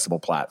an accessible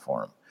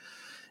platform.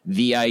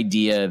 The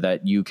idea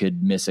that you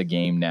could miss a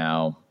game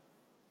now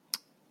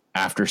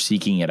after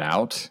seeking it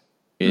out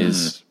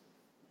is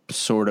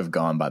sort of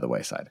gone by the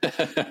wayside.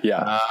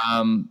 Yeah.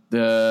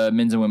 The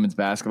men's and women's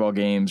basketball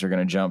games are going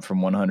to jump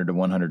from 100 to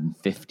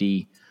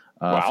 150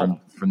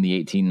 from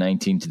the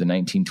 18-19 to the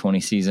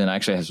 19-20 season. I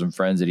actually have some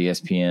friends at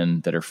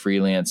ESPN that are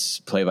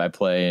freelance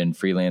play-by-play and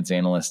freelance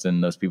analysts,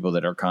 and those people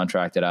that are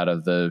contracted out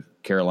of the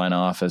Carolina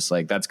office,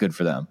 like that's good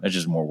for them. It's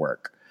just more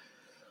work.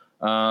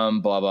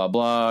 Blah, blah,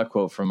 blah.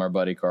 Quote from our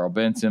buddy Carl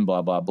Benson,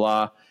 blah, blah,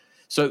 blah.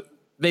 So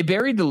they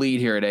buried the lead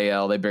here at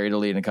AL. They buried the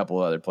lead in a couple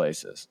of other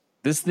places.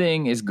 This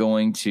thing is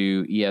going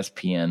to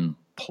ESPN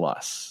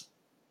Plus,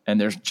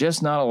 and there's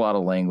just not a lot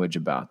of language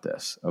about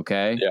this,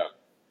 okay? Yeah.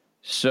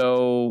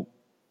 So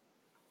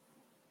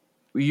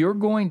you're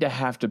going to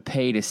have to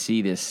pay to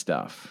see this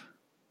stuff.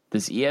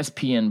 This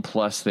ESPN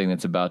Plus thing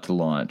that's about to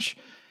launch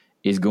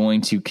is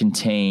going to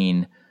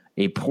contain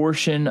a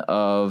portion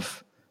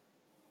of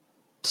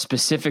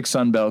specific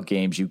Sun Belt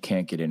games you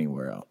can't get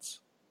anywhere else.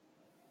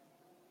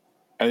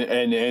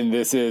 And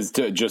this is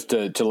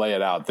to lay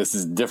it out. This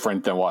is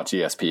different than Watch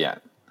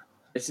ESPN.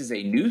 This is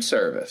a new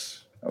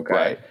service. Okay.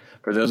 Right.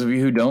 For those of you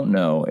who don't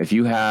know, if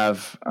you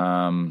have,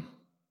 I'm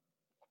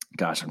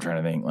trying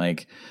to think.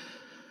 Like,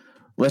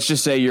 let's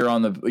just say you're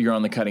on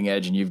the cutting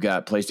edge and you've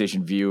got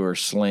PlayStation Vue or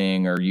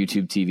Sling or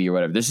YouTube TV or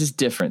whatever. This is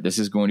different. This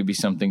is going to be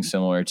something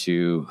similar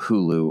to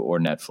Hulu or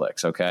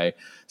Netflix. Okay.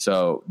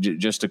 So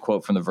just to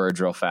quote from The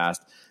Verge real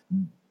fast.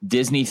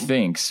 Disney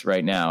thinks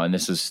right now, and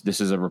this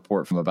is a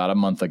report from about a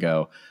month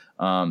ago,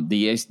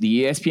 the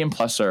ESPN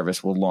Plus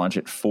service will launch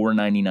at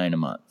 $4.99 a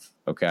month.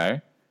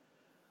 Okay,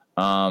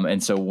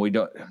 and so I'm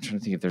trying to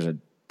think if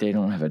they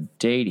don't have a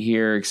date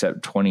here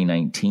except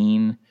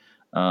 2019.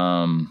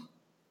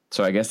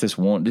 So I guess this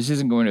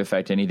isn't going to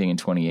affect anything in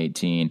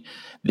 2018.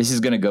 This is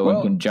going to go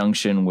in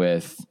conjunction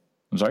with.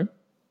 I'm sorry.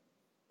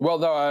 Well,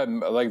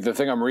 no, like the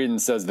thing I'm reading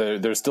says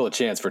that there's still a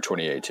chance for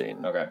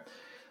 2018. Okay.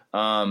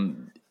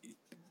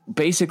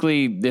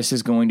 Basically, this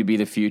is going to be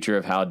the future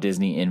of how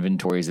Disney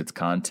inventories its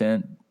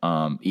content.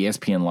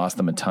 ESPN lost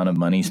them a ton of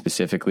money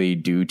specifically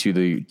due to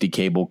the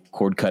cable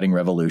cord cutting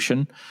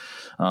revolution.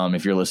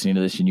 If you're listening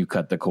to this and you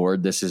cut the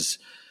cord, this is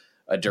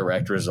a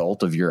direct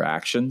result of your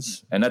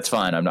actions. And that's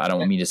fine. I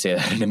don't mean to say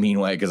that in a mean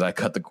way because I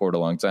cut the cord a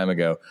long time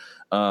ago.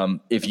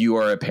 If you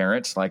are a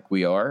parent like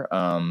we are,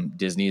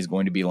 Disney is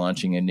going to be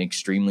launching an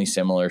extremely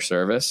similar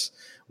service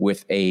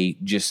with a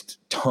just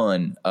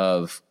ton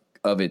of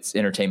its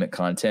entertainment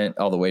content,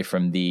 all the way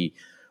from the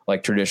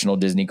like traditional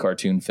Disney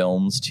cartoon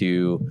films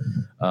to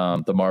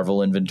the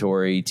Marvel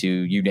inventory to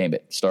you name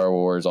it, Star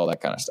Wars, all that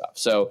kind of stuff.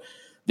 So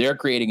they're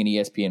creating an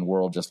ESPN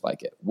world just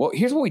like it. Well,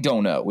 here's what we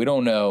don't know. We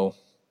don't know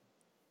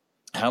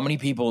how many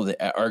people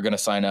that are going to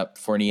sign up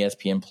for an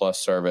ESPN Plus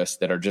service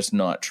that are just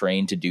not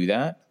trained to do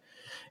that.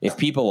 If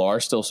people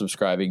are still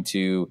subscribing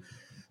to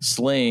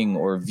Sling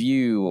or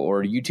Vue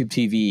or YouTube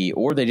TV,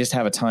 or they just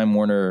have a Time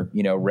Warner,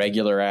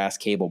 regular ass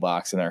cable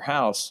box in their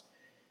house,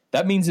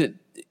 that means that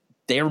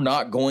they're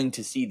not going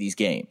to see these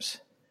games.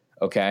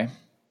 Okay.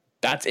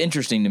 That's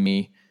interesting to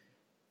me.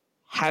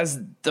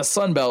 Has the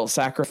Sun Belt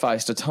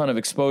sacrificed a ton of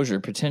exposure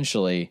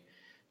potentially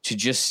to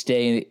just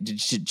stay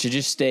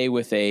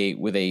with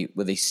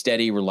a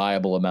steady,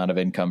 reliable amount of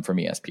income from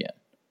ESPN?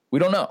 We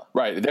don't know.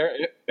 Right.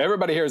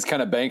 Everybody here is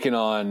kind of banking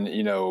on,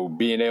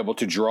 being able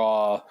to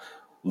draw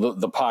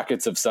the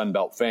pockets of Sun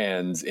Belt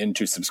fans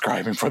into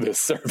subscribing for this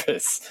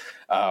service.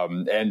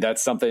 And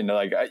that's something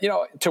like,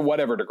 to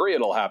whatever degree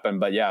it'll happen.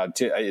 But yeah,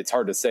 it's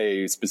hard to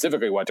say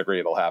specifically what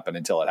degree it'll happen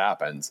until it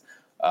happens.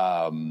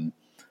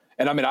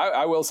 And I mean,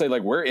 I will say,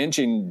 like, we're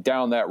inching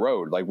down that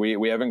road. Like,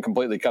 we haven't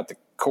completely cut the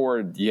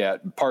cord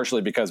yet,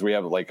 partially because we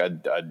have like a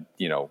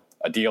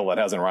deal that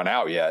hasn't run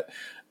out yet.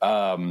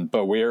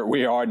 But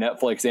we are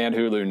Netflix and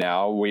Hulu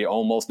now. We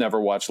almost never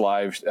watch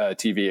live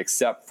TV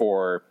except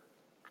for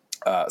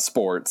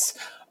sports.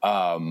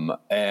 And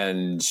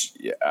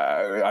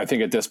I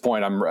think at this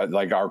point, I'm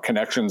like, our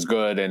connection's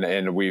good,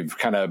 and we've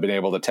kind of been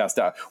able to test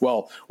out.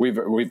 Well,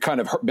 we've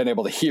kind of been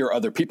able to hear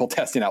other people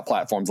testing out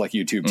platforms like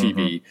YouTube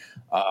TV.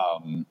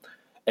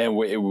 And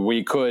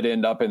we could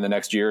end up in the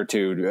next year or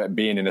two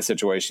being in a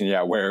situation,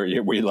 where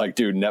we like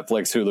do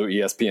Netflix, Hulu,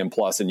 ESPN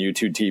Plus, and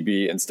YouTube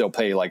TV, and still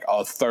pay like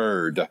a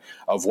third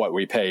of what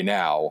we pay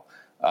now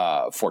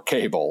for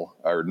cable,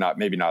 or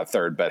maybe not a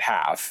third, but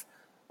half.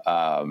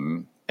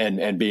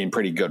 And being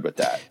pretty good with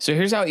that. So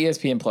here's how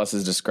ESPN Plus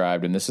is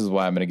described, and this is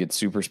why I'm going to get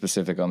super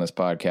specific on this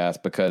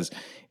podcast, because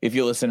if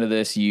you listen to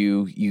this,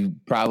 you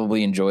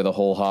probably enjoy the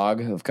whole hog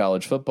of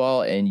college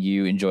football, and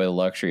you enjoy the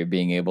luxury of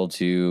being able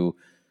to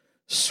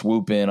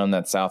swoop in on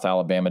that South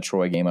Alabama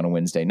Troy game on a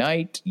Wednesday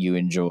night. You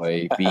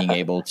enjoy being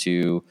able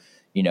to,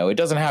 it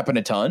doesn't happen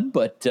a ton,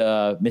 but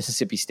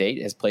Mississippi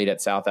State has played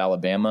at South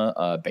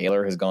Alabama.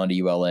 Baylor has gone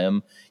to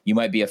ULM. You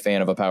might be a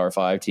fan of a Power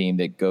 5 team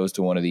that goes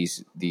to one of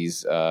these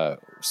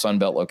Sun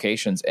Belt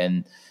locations,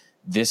 and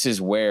this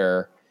is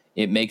where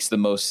it makes the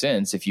most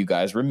sense. If you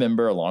guys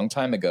remember a long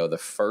time ago, the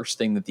first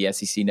thing that the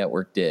SEC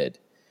Network did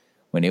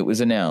when it was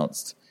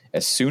announced,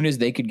 as soon as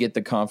they could get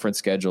the conference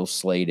schedule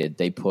slated,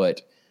 they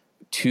put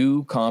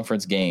 2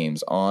 conference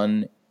games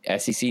on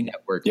SEC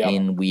Network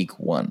in week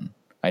 1.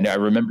 I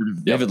remember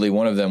vividly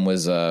one of them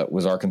was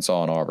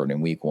Arkansas and Auburn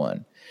in week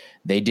 1.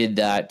 They did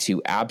that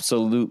to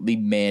absolutely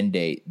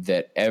mandate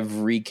that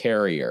every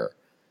carrier,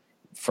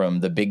 from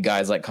the big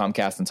guys like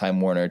Comcast and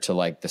Time Warner to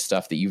like the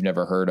stuff that you've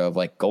never heard of,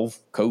 like Gulf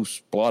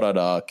Coast,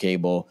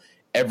 cable,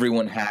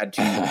 everyone had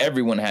to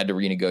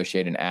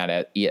renegotiate and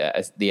add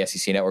the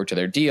SEC Network to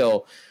their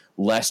deal,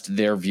 lest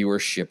their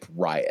viewership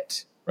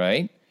riot,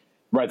 right?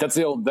 Right. That's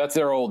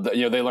their old,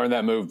 they learned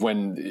that move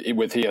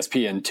with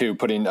ESPN2,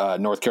 putting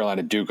North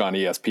Carolina Duke on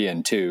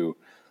ESPN2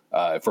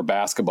 for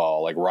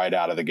basketball, like right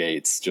out of the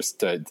gates,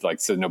 just to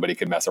so nobody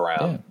could mess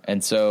around. Yeah.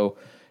 And so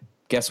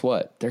guess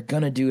what? They're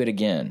going to do it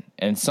again.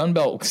 And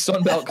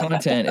Sunbelt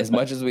content, as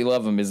much as we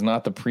love them, is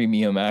not the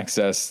premium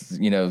access,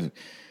 damn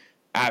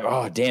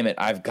it,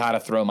 I've got to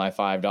throw my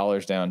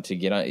 $5 down to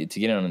get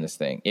on this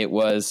thing. It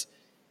was,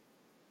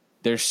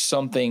 there's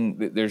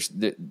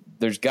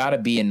got to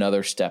be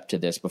another step to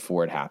this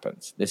before it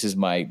happens. This is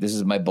my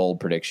bold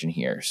prediction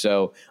here.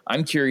 So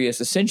I'm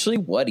curious, essentially,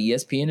 what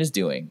ESPN is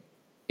doing.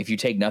 If you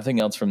take nothing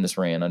else from this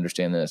rant,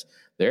 understand this: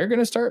 they're going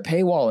to start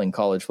paywalling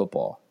college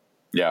football.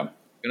 Yeah,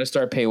 they're going to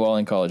start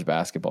paywalling college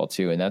basketball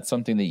too, and that's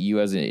something that you,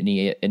 as an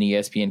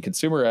ESPN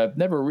consumer, have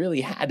never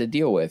really had to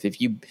deal with.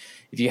 If you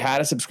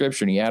had a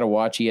subscription, you had to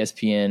watch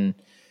ESPN.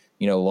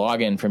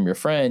 Log in from your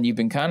friend, you've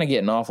been kind of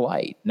getting off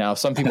light. Now,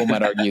 some people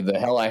might argue, the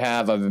hell I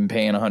have. I've been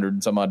paying $100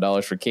 and some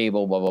odd for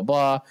cable, blah, blah,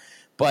 blah.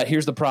 But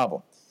here's the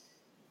problem.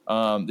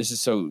 This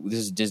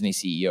is Disney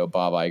CEO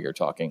Bob Iger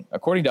talking.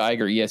 According to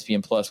Iger,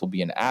 ESPN Plus will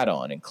be an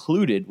add-on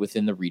included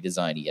within the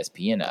redesigned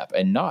ESPN app,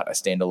 and not a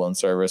standalone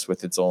service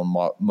with its own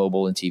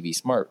mobile and TV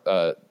smart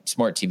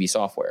TV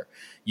software.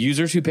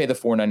 Users who pay the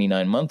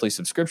 $4.99 monthly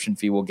subscription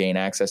fee will gain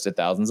access to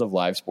thousands of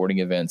live sporting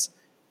events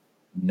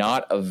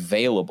not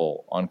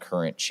available on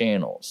current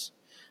channels.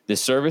 This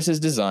service is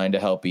designed to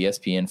help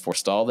ESPN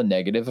forestall the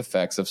negative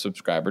effects of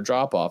subscriber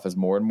drop-off as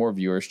more and more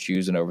viewers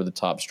choose an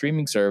over-the-top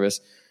streaming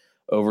service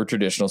over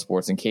traditional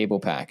sports and cable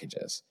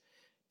packages.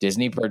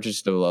 Disney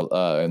purchased,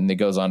 and it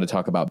goes on to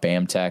talk about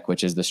BAMTech,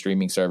 which is the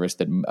streaming service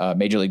that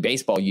Major League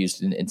Baseball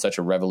used in such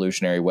a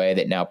revolutionary way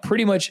that now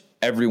pretty much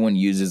everyone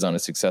uses on a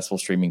successful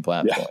streaming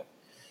platform.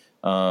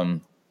 Yeah.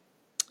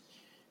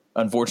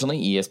 Unfortunately,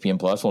 ESPN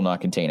Plus will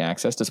not contain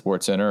access to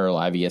SportsCenter or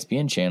live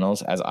ESPN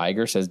channels, as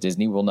Iger says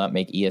Disney will not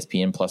make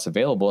ESPN Plus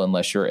available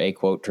unless you're a,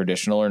 quote,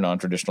 traditional or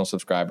non-traditional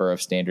subscriber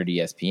of standard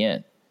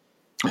ESPN.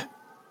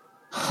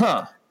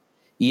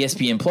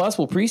 ESPN Plus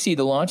will precede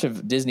the launch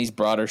of Disney's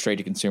broader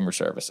straight-to-consumer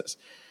services.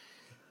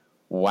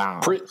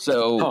 Wow.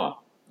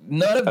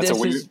 None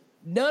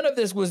of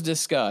this was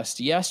discussed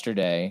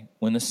yesterday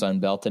when the Sun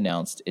Belt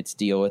announced its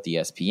deal with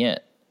ESPN.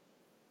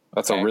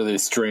 That's a really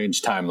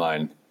strange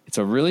timeline. It's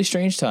a really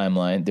strange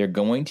timeline. They're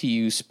going to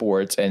use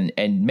sports, and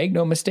make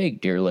no mistake,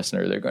 dear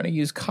listener, they're going to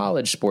use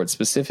college sports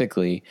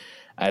specifically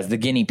as the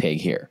guinea pig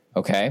here,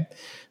 okay?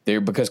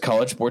 Because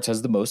college sports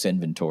has the most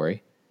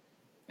inventory,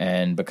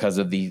 And because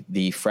of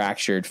the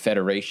fractured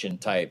federation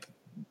type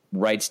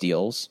rights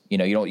deals,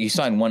 you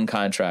sign one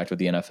contract with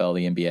the NFL,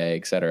 the NBA,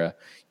 et cetera.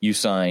 You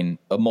sign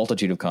a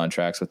multitude of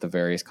contracts with the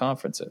various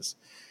conferences.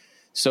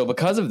 So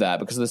because of that,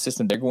 because of the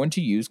system, they're going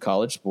to use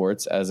college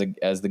sports as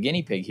the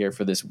guinea pig here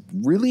for this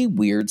really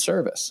weird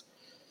service.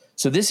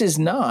 So this is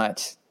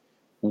not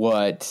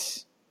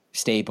what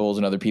Staples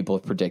and other people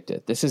have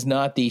predicted. This is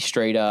not the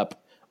straight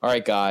up, all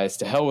right, guys,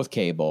 to hell with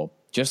cable.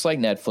 Just like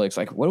Netflix.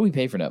 Like, what do we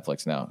pay for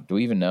Netflix now? Do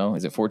we even know?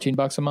 Is it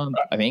 $14 a month?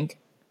 I think.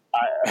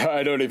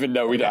 I don't even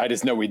know. I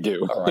just know we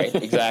do. All right,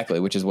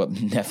 exactly, which is what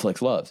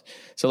Netflix loves.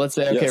 So let's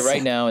say, okay, yes.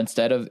 Right now,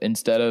 instead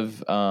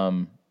of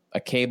a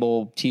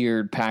cable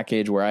tiered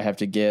package where I have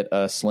to get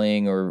a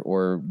Sling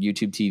or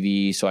YouTube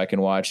TV so I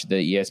can watch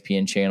the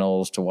ESPN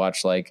channels to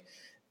watch like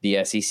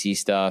the SEC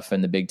stuff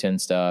and the Big Ten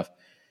stuff,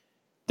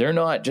 they're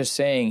not just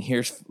saying,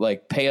 here's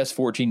like, pay us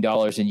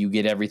 $14 and you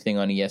get everything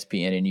on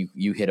ESPN and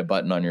you hit a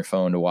button on your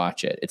phone to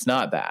watch it. It's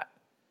not that.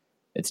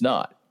 It's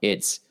not.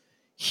 It's,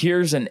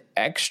 here's an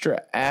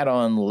extra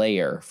add-on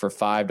layer for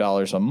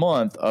 $5 a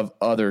month of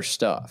other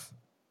stuff.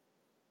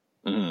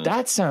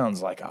 That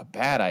sounds like a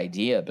bad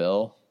idea,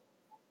 Bill.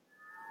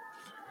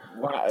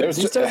 Wow.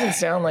 This doesn't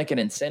sound like an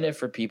incentive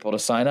for people to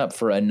sign up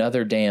for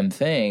another damn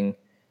thing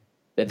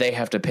that they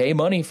have to pay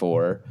money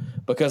for,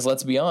 because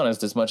let's be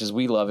honest, as much as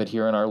we love it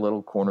here in our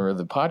little corner of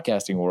the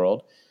podcasting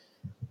world,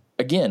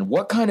 again,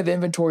 what kind of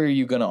inventory are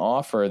you going to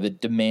offer that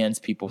demands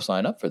people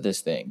sign up for this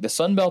thing? The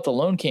Sun Belt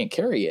alone can't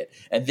carry it.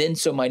 And then,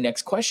 so my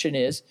next question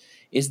is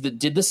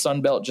did the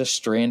Sun Belt just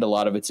strand a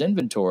lot of its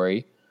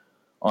inventory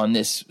on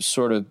this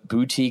sort of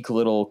boutique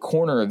little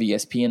corner of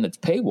ESPN that's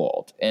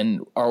paywalled? And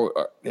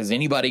is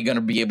anybody going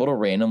to be able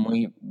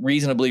to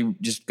reasonably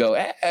just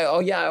go, oh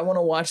yeah, I want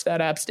to watch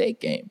that App State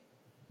game?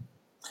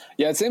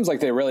 Yeah, it seems like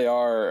they really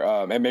are,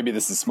 and maybe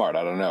this is smart,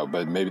 I don't know,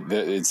 but maybe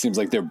it seems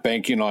like they're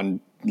banking on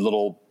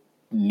little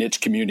niche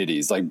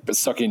communities, like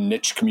sucking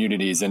niche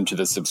communities into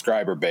the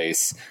subscriber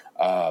base,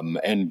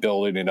 and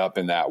building it up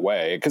in that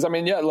way. Because I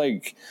mean, yeah,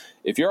 like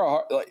if you're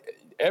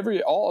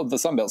all of the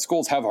Sun Belt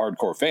schools have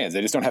hardcore fans.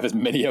 They just don't have as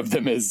many of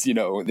them as,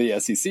 the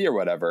SEC or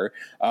whatever.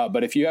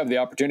 But if you have the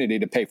opportunity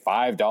to pay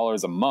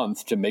 $5 a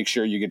month to make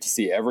sure you get to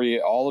see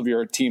all of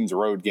your team's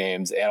road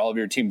games and all of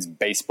your team's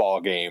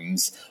baseball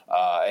games,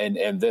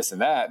 and this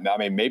and that, I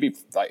mean, maybe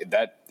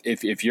that.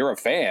 If you're a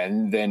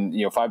fan, then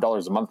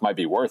 $5 a month might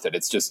be worth it.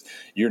 It's just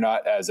you're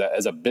not as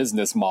a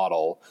business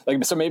model.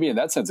 So maybe in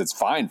that sense it's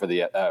fine for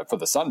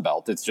the Sun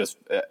Belt. It's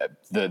just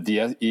the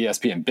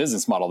ESPN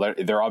business model.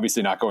 They're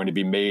obviously not going to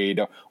be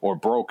made or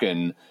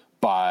broken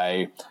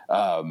by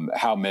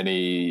how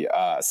many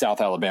South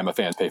Alabama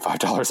fans pay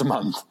 $5 a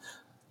month.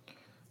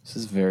 This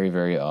is very,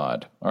 very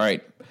odd. All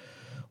right,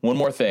 one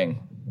more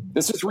thing.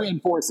 This just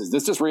reinforces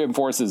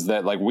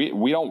that like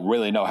we don't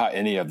really know how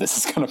any of this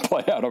is going to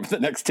play out over the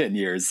next 10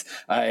 years.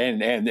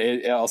 And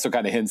it also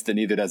kind of hints that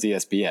neither does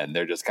ESPN.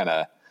 They're just kind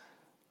of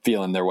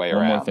feeling their way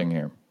around. One more thing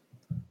here.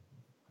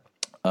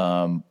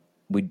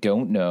 We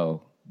don't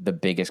know the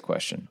biggest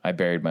question. I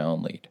buried my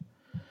own lead.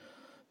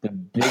 The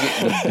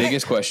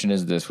biggest question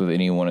is this with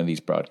any one of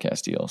these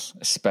broadcast deals,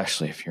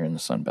 especially if you're in the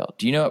Sun Belt.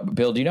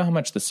 Bill, do you know how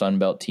much the Sun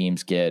Belt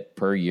teams get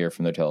per year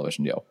from their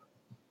television deal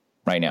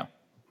right now?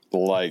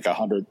 Like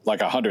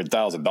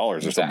 $100,000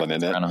 or something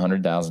in it.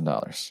 Around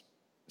 $100,000.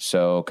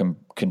 So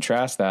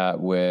contrast that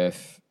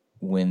with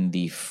when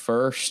the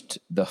first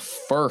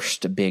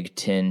Big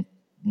Ten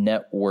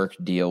network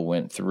deal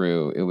went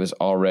through. It was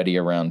already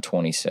around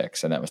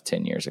 26, and that was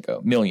 10 years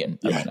ago. Million.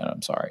 Yeah.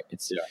 I'm sorry.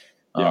 It's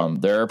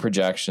there are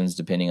projections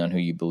depending on who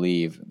you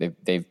believe.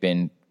 They've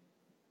been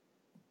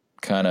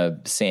kind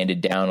of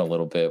sanded down a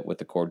little bit with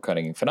the cord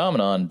cutting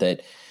phenomenon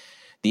that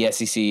the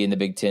SEC and the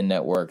Big Ten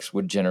networks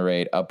would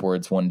generate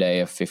upwards one day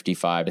of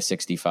 $55 to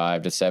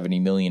 $65 to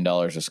 $70 million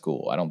a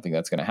school. I don't think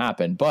that's going to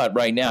happen. But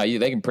right now,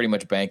 they can pretty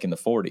much bank in the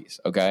 40s,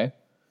 okay?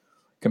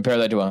 Compare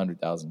that to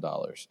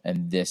 $100,000.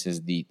 And this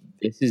is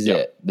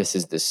it. This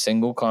is the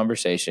single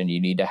conversation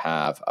you need to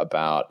have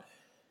about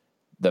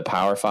the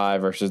Power Five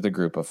versus the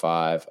Group of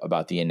Five,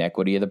 about the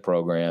inequity of the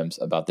programs,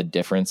 about the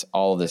difference,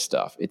 all of this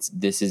stuff.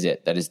 This is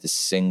it. That is the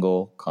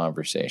single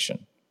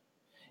conversation.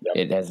 Yep.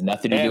 It has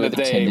nothing to do with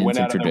attendance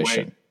and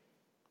tradition.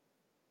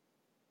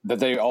 That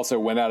they also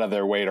went out of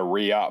their way to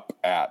re-up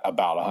at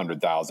about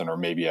 100,000 or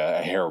maybe a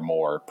hair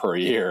more per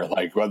year.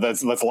 Like, well,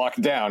 let's lock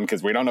it down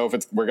because we don't know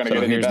if we're going to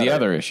get any better. Here's the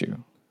other issue.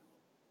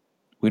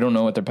 We don't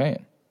know what they're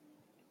paying.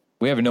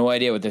 We have no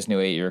idea what this new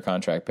 8-year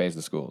contract pays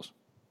the schools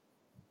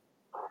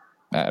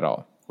at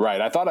all. Right.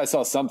 I thought I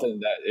saw something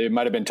that it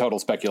might have been total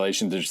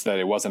speculation, just that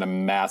it wasn't a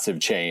massive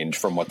change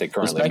from what they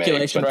currently make. The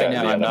speculation right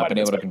now, I've not been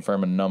able to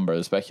confirm a number.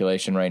 The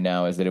speculation right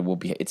now is that it will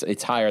be,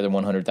 it's higher than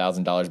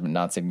 $100,000, but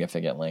not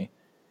significantly.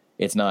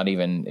 It's not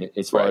even,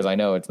 as far as I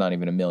know, it's not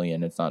even $1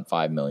 million. It's not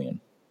 $5 million.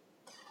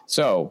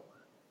 So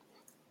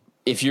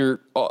if you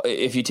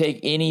take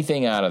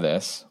anything out of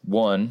this,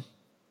 one,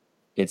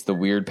 it's the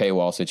weird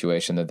paywall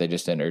situation that they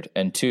just entered.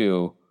 And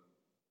two,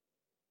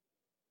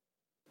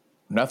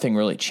 nothing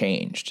really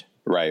changed.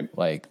 Right.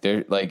 Like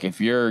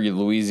if you're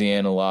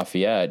Louisiana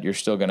Lafayette, you're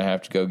still going to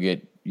have to go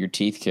get your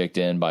teeth kicked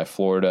in by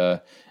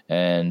Florida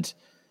and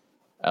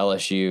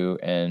LSU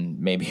and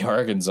maybe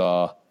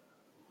Arkansas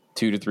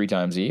 2 to 3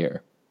 times a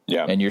year.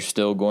 Yeah. And you're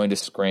still going to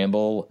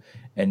scramble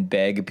and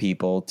beg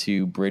people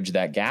to bridge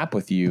that gap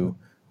with you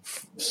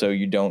so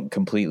you don't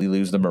completely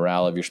lose the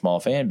morale of your small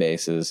fan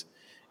bases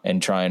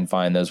and try and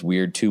find those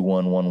weird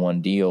 2-1,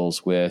 1-1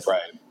 deals with,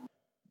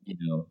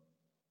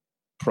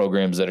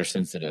 programs that are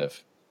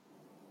sensitive,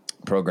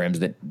 programs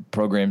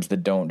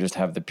that don't just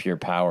have the pure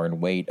power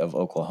and weight of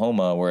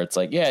Oklahoma, where it's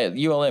like, yeah,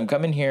 ULM,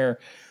 come in here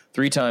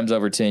 3 times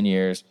over 10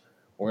 years.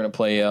 We're going to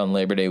play you on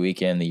Labor Day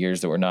weekend. The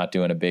years that we're not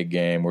doing a big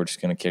game, we're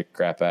just going to kick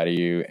crap out of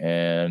you.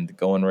 And the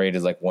going rate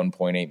is like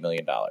 $1.8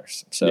 million.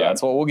 So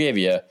that's what we'll give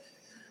you.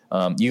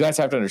 You guys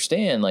have to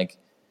understand, like,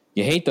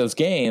 you hate those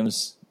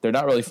games. They're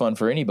not really fun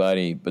for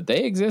anybody, but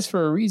they exist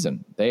for a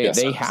reason. They have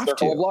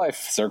Circle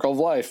of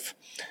life.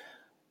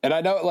 And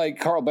I know, like,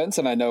 Carl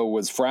Benson,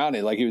 was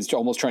frowning. Like, he was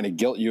almost trying to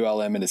guilt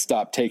ULM into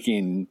stop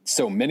taking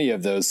so many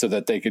of those so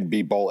that they could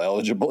be bowl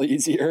eligible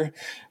easier.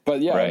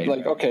 But,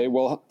 okay,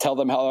 well, tell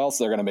them how else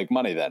they're going to make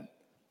money then.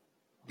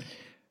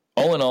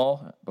 All in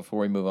all,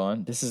 before we move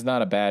on, this is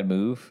not a bad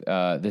move.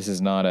 This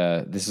is not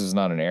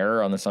an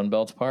error on the Sun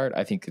Belt's part.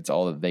 I think it's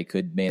all that they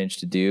could manage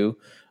to do.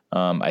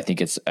 I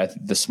think it's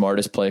the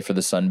smartest play for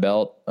the Sun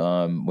Belt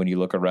when you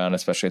look around,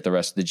 especially at the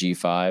rest of the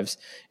G5s,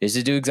 is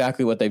to do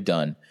exactly what they've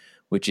done,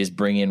 which is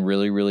bring in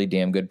really, really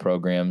damn good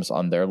programs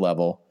on their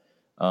level,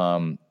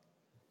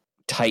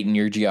 tighten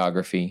your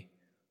geography,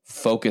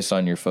 focus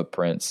on your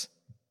footprints,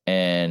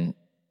 and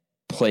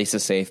place a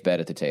safe bet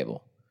at the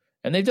table.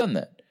 And they've done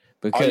that.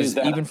 Because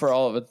even for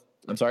all of it,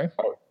 I'm sorry?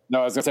 No,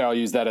 I was going to say I'll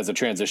use that as a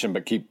transition,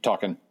 but keep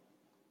talking.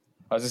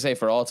 I was going to say,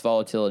 for all its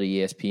volatility,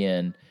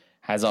 ESPN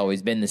has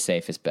always been the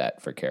safest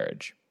bet for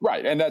carriage.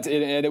 Right, and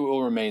it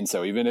will remain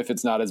so, even if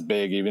it's not as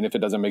big, even if it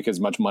doesn't make as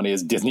much money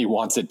as Disney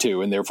wants it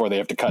to, and therefore they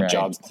have to cut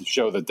jobs to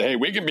show that, hey,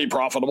 we can be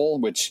profitable,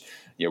 which,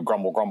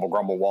 grumble,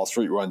 Wall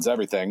Street runs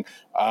everything.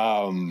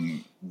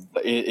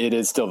 It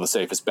is still the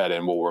safest bet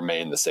and will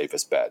remain the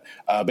safest bet.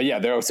 But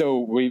yeah, so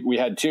we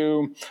had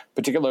 2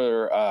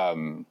 particular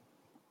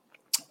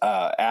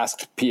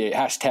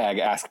hashtag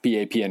Ask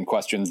PAPN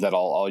questions that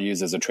I'll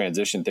use as a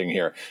transition thing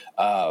here.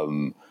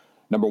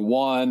 Number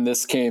 1,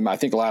 this came, I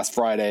think, last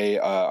Friday.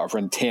 Our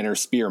friend Tanner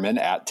Spearman,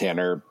 at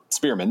Tanner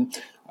Spearman.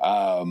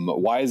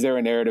 Why is there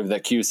a narrative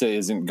that CUSA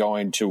isn't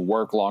going to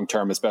work long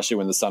term, especially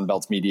when the Sun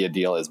Belt's media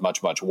deal is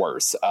much, much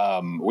worse?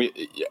 The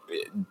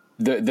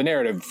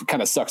narrative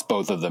kind of sucks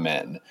both of them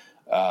in.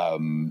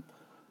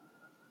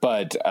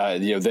 But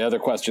the other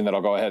question that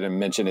I'll go ahead and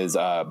mention is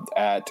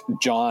at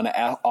John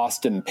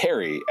Austin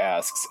Perry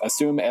asks,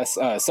 assume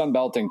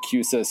Sunbelt and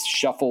CUSA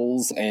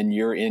shuffles and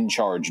you're in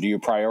charge. Do you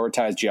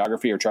prioritize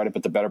geography or try to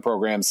put the better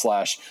programs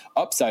 /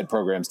 upside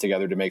programs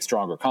together to make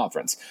stronger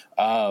conference?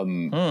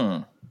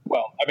 Well,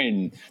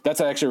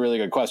 that's actually a really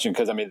good question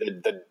because,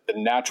 the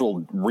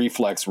natural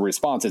reflex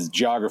response is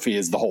geography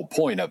is the whole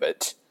point of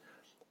it.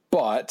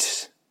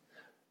 But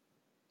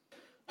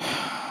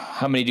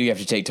how many do you have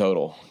to take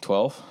total?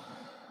 12?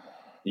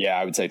 Yeah,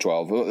 I would say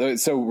 12.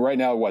 So right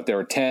now, there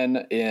are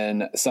 10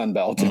 in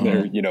Sunbelt, and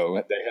they're,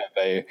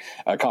 they have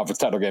a conference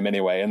title game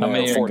anyway. And how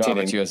many 14 in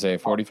Conference USA?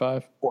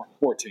 45?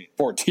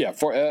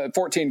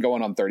 14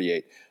 going on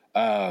 38.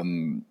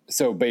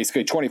 So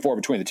basically 24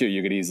 between the two,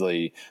 you could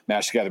easily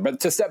mash together.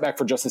 But to step back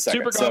for just a second.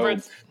 Super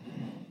conference.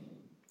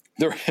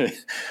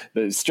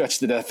 Stretch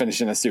the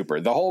definition of super.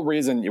 The whole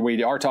reason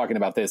we are talking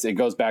about this, it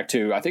goes back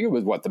to, I think it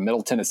was the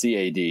Middle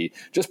Tennessee AD,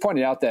 just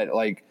pointing out that,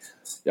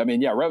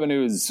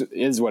 revenue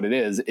is what it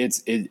is.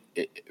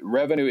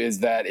 Revenue is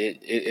that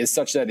it is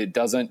such that it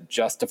doesn't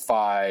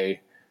justify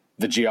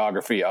the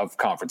geography of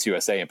Conference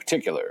USA in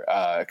particular.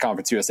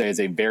 Conference USA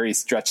is a very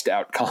stretched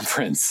out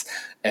conference,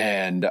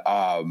 and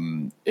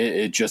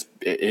this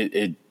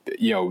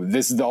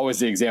is always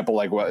the example.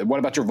 Like, what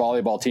about your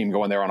volleyball team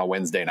going there on a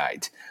Wednesday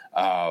night?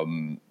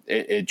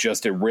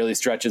 It really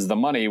stretches the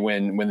money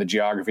when the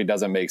geography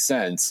doesn't make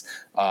sense.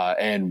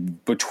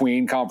 And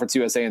between Conference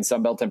USA and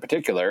Sunbelt in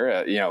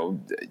particular,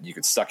 you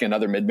could suck in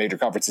other mid-major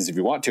conferences if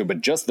you want to,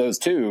 but just those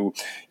two,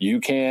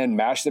 you can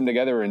mash them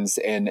together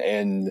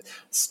and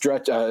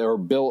stretch or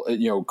build,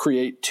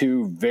 create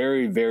two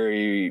very,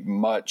 very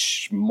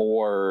much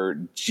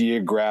more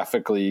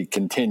geographically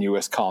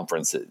continuous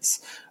conferences.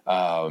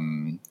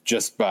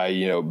 Just by,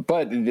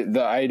 but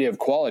the idea of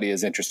quality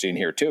is interesting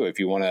here too. If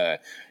you want to,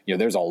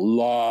 there's a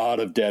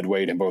lot of dead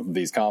weight in both of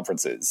these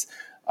conferences.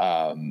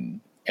 And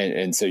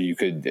so you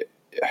could,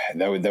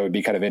 that would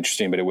be kind of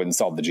interesting, but it wouldn't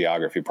solve the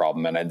geography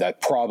problem. And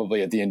that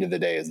probably at the end of the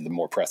day is the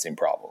more pressing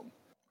problem.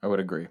 I would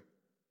agree.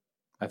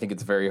 I think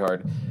it's very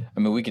hard.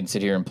 We can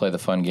sit here and play the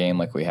fun game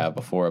like we have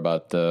before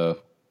about the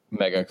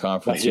mega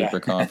conference,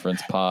 super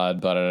conference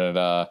pod,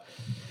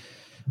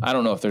 I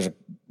don't know if there's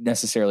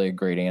necessarily a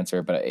great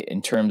answer, but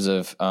in terms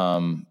of,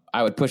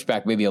 I would push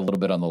back maybe a little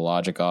bit on the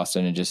logic,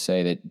 Austin, and just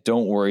say that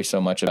don't worry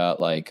so much about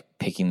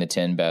picking the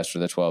 10 best or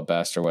the 12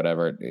 best or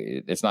whatever.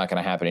 It's not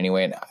going to happen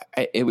anyway. And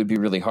it would be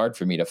really hard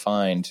for me to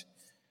find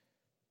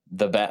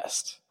the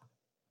best.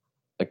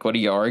 Like, what are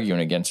you arguing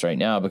against right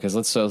now? Because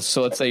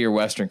let's say you're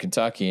Western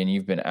Kentucky and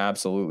you've been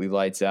absolutely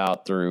lights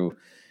out through,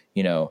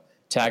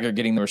 Taggart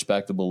getting them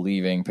respectable,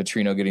 leaving,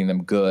 Petrino getting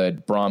them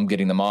good, Brom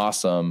getting them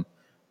awesome.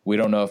 We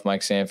don't know if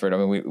Mike Sanford. I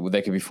mean,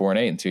 they could be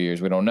 4-8 in 2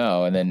 years. We don't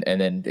know. And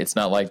then it's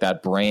not like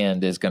that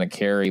brand is going to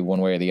carry one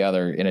way or the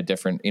other in a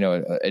different,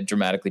 a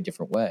dramatically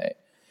different way.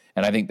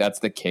 And I think that's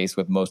the case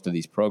with most of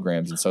these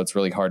programs. And so it's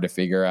really hard to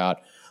figure out.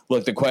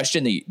 Look, the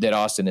question that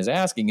Austin is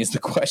asking is the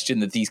question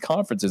that these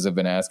conferences have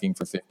been asking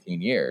for 15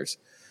 years.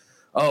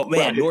 Oh, man,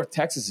 right. North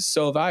Texas is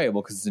so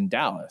valuable because it's in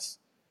Dallas.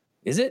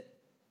 Is it?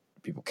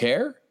 Do people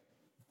care?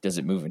 Does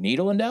it move a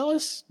needle in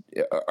Dallas?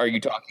 Are you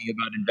talking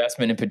about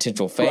investment in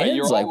potential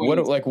fans? Right,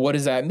 what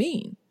does that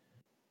mean?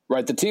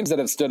 Right. The teams that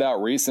have stood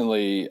out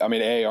recently, I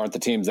mean, aren't the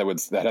teams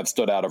that have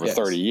stood out over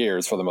 30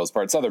 years for the most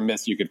part. Southern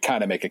Miss, you could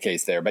kind of make a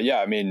case there. But yeah,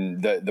 I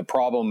mean, the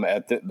problem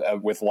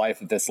with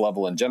life at this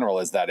level in general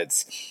is that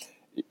it's,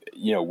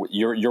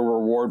 your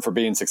reward for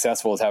being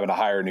successful is having to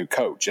hire a new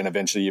coach, and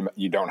eventually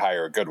you don't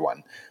hire a good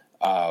one.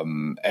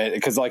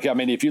 Because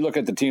if you look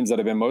at the teams that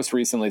have been most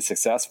recently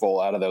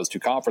successful out of those two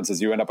conferences,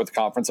 you end up with the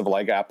conference of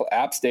like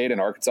App State and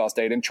Arkansas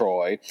State and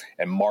Troy,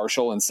 and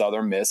Marshall and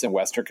Southern Miss and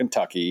Western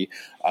Kentucky.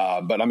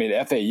 But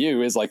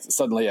FAU is like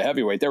suddenly a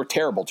heavyweight. They were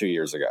terrible 2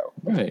 years ago.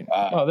 Right.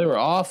 They were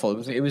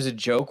awful. It was a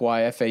joke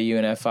why FAU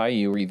and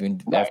FIU were even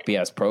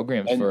FBS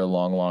programs for a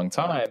long, long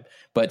time.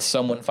 But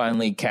someone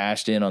finally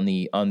cashed in on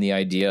the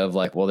idea of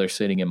like, well, they're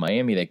sitting in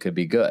Miami, they could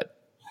be good.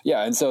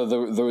 Yeah, and so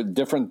the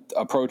different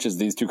approaches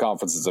these two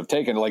conferences have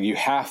taken, like you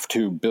have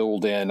to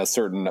build in a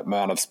certain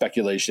amount of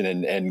speculation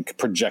and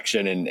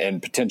projection and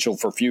potential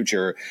for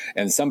future.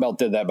 And Sunbelt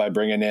did that by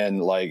bringing in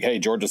like, hey,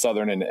 Georgia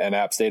Southern and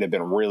App State have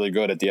been really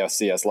good at the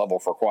FCS level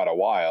for quite a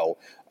while.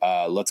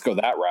 Let's go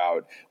that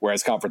route.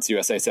 Whereas Conference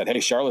USA said,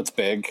 hey, Charlotte's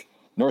big.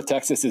 North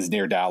Texas is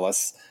near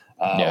Dallas.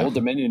 Old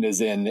Dominion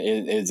is in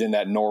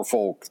that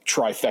Norfolk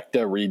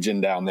trifecta region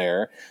down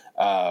there.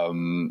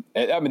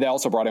 They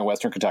also brought in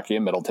Western Kentucky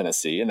and Middle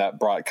Tennessee, and that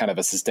brought kind of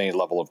a sustained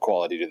level of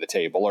quality to the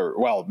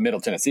table, Middle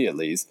Tennessee at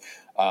least.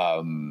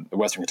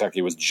 Western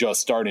Kentucky was just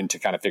starting to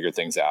kind of figure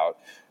things out.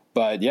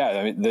 But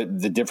yeah,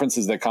 the difference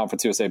is that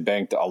Conference USA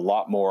banked a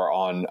lot more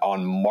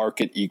on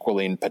market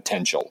equaling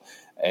potential.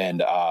 They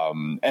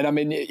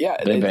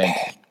bank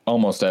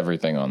almost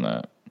everything on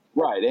that.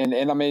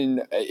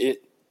 Right.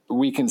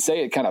 We can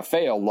say it kind of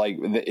failed. Like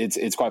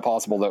it's quite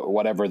possible that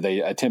whatever they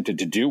attempted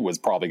to do was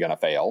probably going to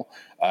fail,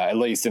 at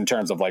least in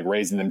terms of like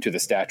raising them to the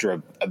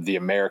stature of the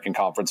American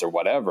Conference or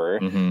whatever.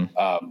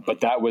 Mm-hmm.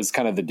 But that was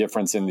kind of the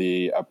difference in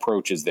the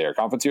approaches there.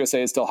 Conference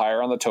USA is still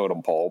higher on the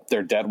totem pole.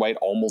 Their dead weight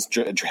almost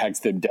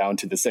drags them down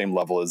to the same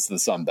level as the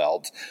Sun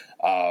Belt.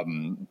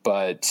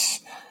 But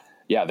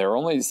yeah, they're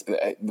only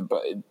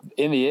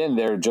in the end,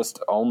 there are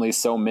just only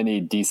so many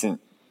decent,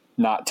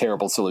 not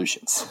terrible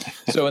solutions.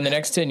 So in the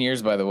next 10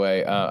 years, by the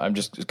way, I'm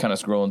just kind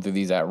of scrolling through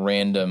these at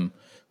random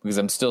because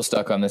I'm still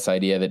stuck on this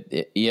idea that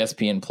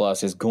ESPN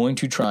Plus is going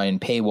to try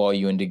and paywall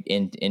you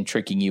into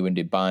tricking you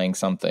into buying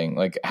something,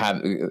 like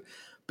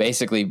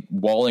basically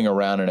walling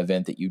around an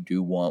event that you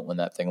do want when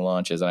that thing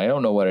launches. And I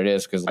don't know what it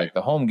is because like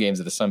the home games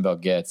that the Sun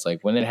Belt gets, like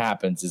when it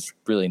happens, it's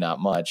really not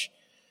much.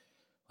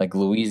 Like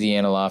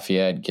Louisiana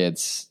Lafayette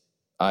gets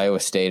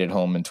Iowa State at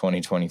home in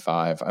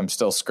 2025. I'm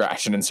still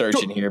scratching and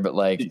searching here, but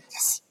like.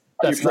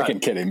 Are you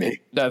freaking kidding me?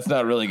 That's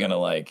not really going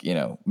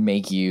to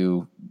make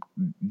you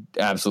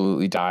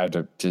absolutely dive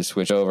to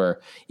switch over.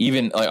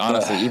 Even like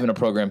honestly, even a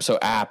program so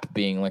App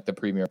being like the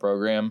premier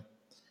program,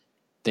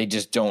 they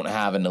just don't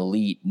have an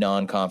elite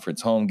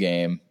non-conference home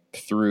game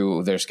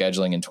through their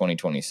scheduling in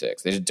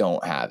 2026. They just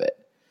don't have it.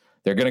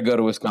 They're going to go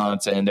to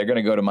Wisconsin. They're going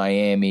to go to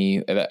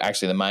Miami.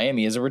 Actually, the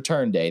Miami is a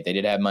return date. They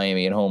did have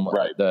Miami at home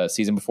the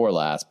season before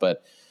last,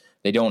 but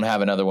they don't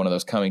have another one of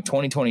those coming.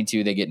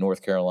 2022, they get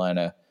North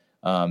Carolina.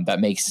 That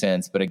makes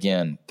sense, but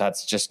again,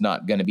 that's just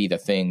not going to be the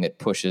thing that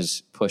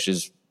pushes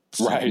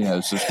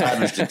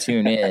subscribers to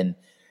tune in.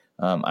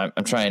 I'm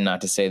trying not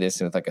to say this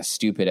with like a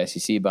stupid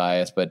SEC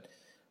bias, but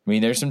I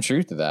mean there's some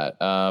truth to that.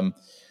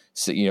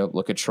 So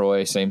look at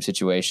Troy, same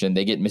situation.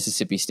 They get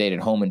Mississippi State at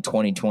home in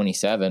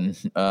 2027,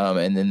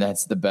 and then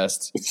that's the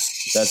best.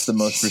 That's the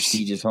most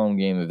prestigious home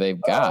game that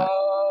they've got.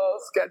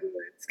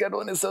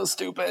 Scheduling is so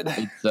stupid.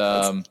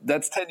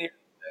 That's 10 years.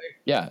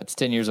 Yeah, it's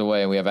 10 years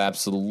away, and we have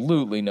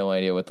absolutely no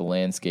idea what the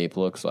landscape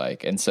looks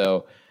like. And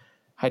so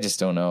I just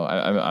don't know.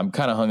 I'm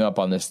kind of hung up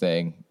on this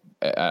thing.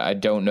 I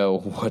don't know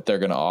what they're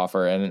going to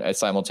offer. And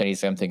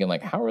simultaneously, I'm thinking,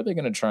 like, how are they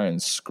going to try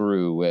and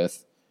screw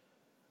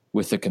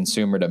with the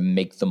consumer to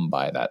make them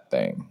buy that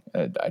thing?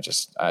 I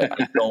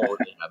don't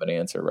really have an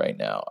answer right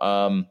now.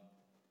 All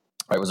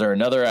right, was there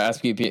another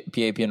Ask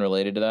PAPN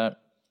related to that?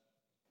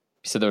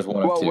 You said there's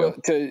one or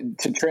two.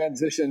 To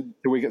transition,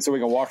 so we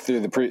can walk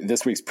through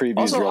this week's previews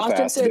also, real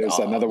fast. There's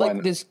another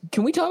one.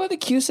 Can we talk about the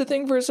CUSA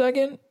thing for a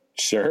second?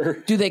 Sure.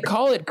 Do they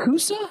call it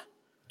CUSA?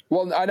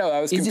 Well, I know.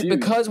 I was confused. Is it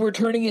because we're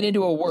turning it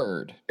into a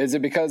word? Is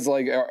it because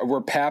like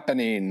we're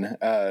pappening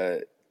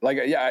Like,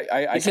 yeah,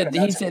 I he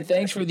said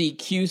thanks for the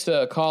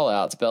CUSA call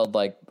out, spelled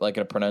like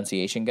a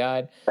pronunciation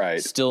guide.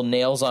 Right. Still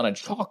nails on a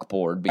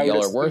chalkboard, but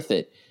y'all are worth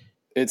it.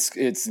 It's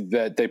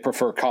that they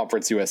prefer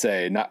Conference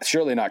USA,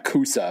 surely not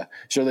CUSA.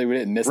 Surely we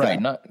didn't miss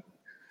that.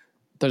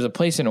 There's a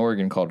place in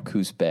Oregon called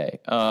Coos Bay.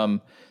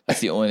 That's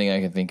the only thing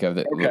I can think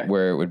of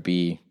where it would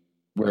be.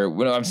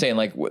 When I'm saying,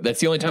 like, that's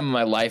the only time in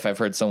my life I've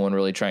heard someone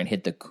really try and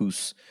hit the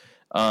Coos.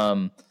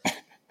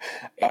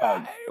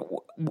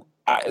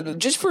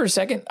 Just for a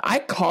second, I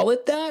call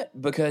it that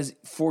because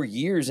for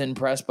years in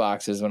press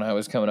boxes when I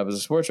was coming up as a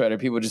sports writer,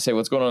 people would just say,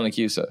 "What's going on in the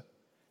CUSA?"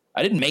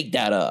 I didn't make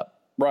that up.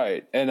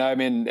 Right. And I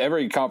mean,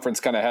 every conference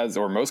kind of has,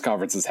 or most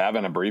conferences have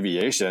an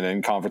abbreviation,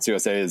 and Conference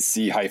USA is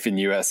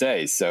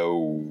C-USA.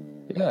 So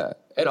yeah.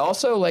 And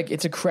also, like,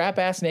 it's a crap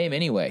ass name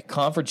anyway.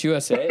 Conference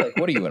USA. Like,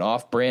 what are you, an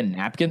off-brand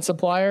napkin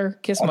supplier?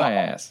 Kiss my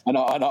ass. An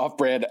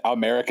off-brand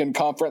American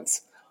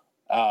conference.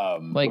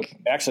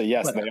 Actually,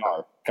 yes, they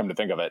are. Come to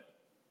think of it,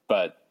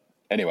 but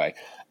anyway,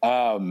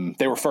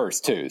 they were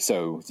first too,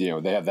 so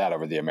they have that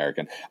over the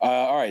American.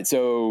 All right,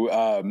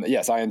 so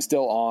yes, I am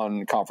still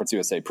on Conference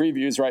USA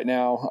previews right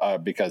now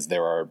because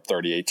there are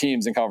 38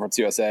 teams in Conference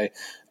USA.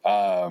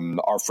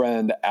 Our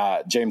friend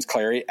James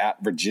Clary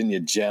at Virginia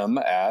Gem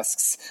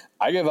asks,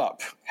 I give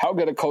up. How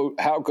good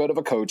of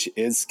a coach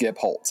is Skip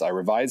Holtz? I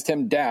revised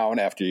him down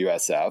after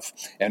USF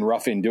and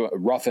Ruffin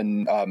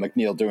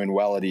McNeil doing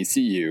well at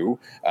ECU,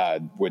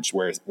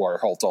 where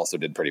Holtz also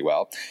did pretty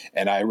well.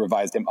 And I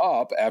revised him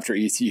up after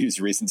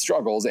ECU's recent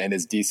struggles and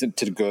his decent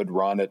to good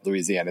run at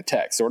Louisiana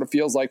Tech. Sort of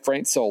feels like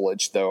Frank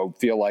Solich, though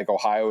feel like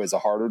Ohio is a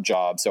harder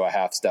job, so a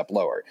half step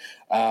lower.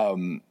 I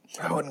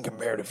wouldn't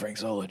compare to Frank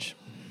Solich.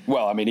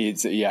 Well, I mean,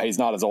 he's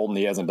not as old and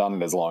he hasn't done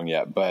it as long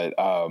yet. But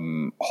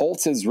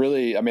Holtz is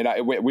really, I mean,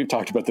 we've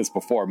talked about this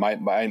before. My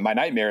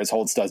nightmare is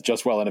Holtz does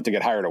just well enough to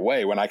get hired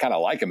away when I kind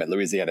of like him at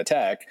Louisiana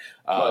Tech.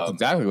 That's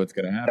exactly what's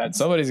going to happen.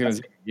 Somebody's going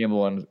to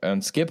gamble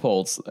on Skip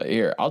Holtz.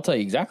 Here, I'll tell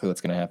you exactly what's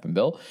going to happen,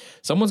 Bill.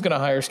 Someone's going to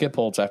hire Skip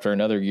Holtz after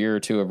another year or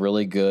two of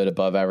really good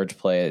above average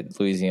play at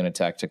Louisiana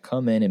Tech to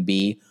come in and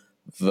be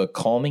the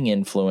calming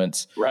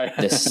influence, right?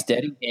 The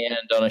steady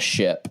hand on a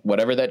ship,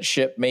 whatever that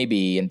ship may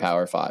be in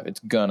Power 5. It's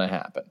gonna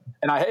happen.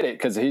 And I hate it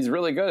because he's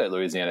really good at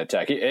Louisiana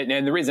Tech.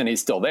 And the reason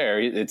he's still there,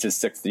 it's his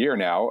 6th year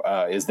now,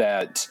 is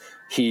that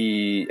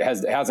he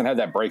hasn't had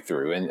that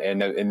breakthrough,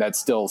 and that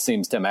still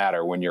seems to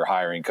matter when you're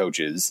hiring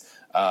coaches.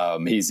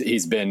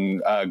 He's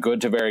been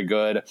good to very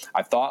good.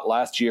 I thought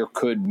last year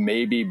could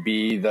maybe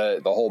be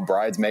the whole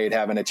bridesmaid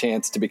having a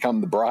chance to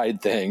become the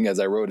bride thing, as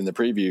I wrote in the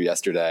preview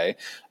yesterday.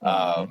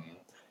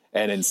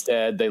 And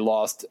instead, they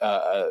lost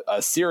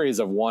a series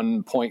of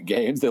 1-point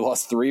games. They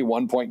lost 3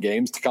 1-point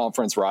games to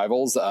conference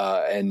rivals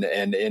and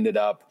ended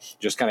up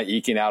just kind of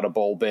eking out a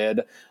bowl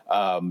bid.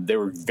 They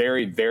were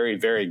very, very,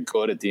 very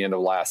good at the end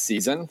of last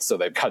season, so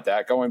they've got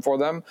that going for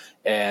them.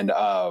 And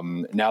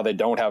now they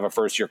don't have a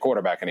first-year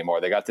quarterback anymore.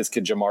 They got this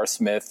kid, Jamar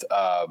Smith.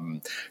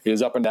 He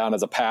was up and down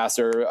as a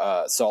passer,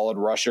 solid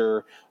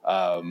rusher,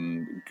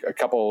 a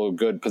couple of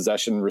good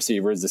possession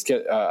receivers. This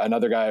kid,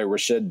 another guy,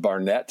 Rashid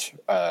Bunnett,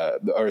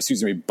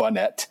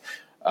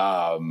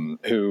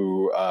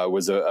 who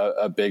was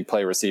a big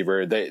play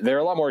receiver. They're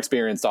a lot more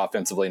experienced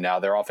offensively now.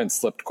 Their offense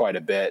slipped quite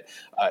a bit.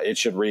 It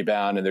should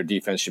rebound, and their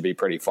defense should be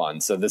pretty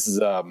fun. So this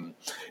is I'm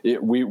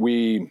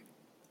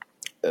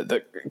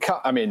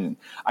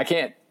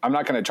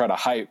not going to try to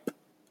hype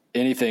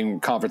anything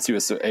Conference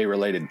USA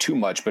related too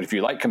much, but if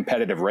you like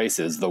competitive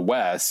races, the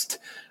West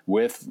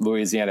with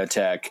Louisiana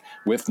Tech,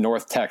 with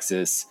North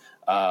Texas,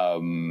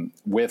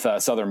 with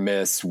Southern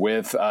Miss,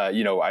 with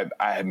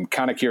I'm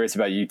kind of curious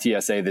about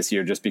UTSA this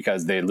year just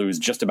because they lose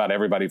just about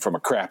everybody from a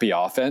crappy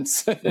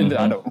offense. And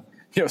I don't,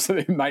 so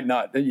they might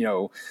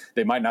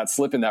not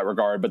slip in that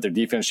regard, but their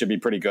defense should be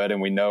pretty good.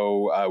 And we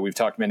know we've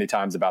talked many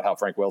times about how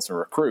Frank Wilson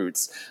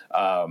recruits.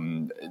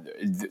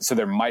 So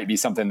there might be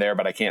something there,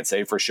 but I can't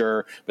say for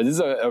sure. But this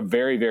is a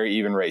very, very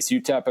even race.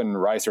 UTEP and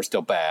Rice are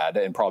still bad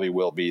and probably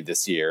will be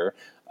this year.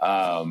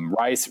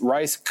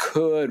 Rice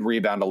could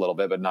rebound a little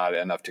bit, but not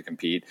enough to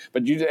compete.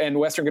 But and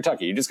Western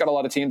Kentucky, you just got a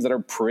lot of teams that are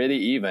pretty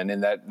even,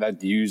 and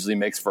that usually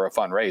makes for a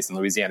fun race. And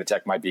Louisiana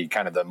Tech might be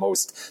kind of the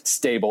most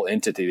stable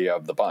entity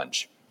of the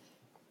bunch.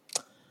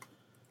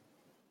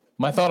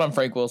 My thought on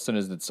Frank Wilson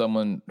is that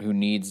someone who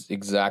needs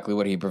exactly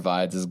what he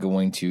provides is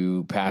going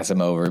to pass him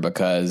over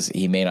because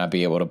he may not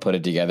be able to put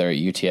it together at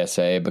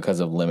UTSA because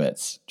of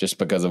limits, just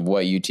because of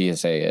what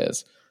UTSA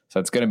is.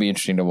 So it's going to be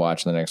interesting to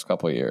watch in the next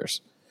couple of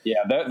years.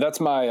 Yeah,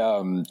 that's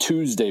my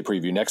Tuesday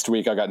preview. Next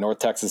week, I got North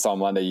Texas on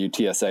Monday,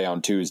 UTSA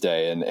on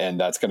Tuesday, and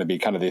that's going to be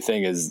kind of the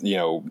thing is,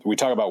 we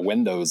talk about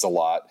windows a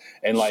lot,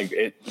 and like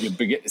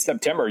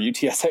September,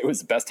 UTSA was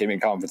the best team in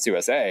Conference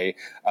USA,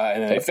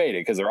 and then they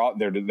faded because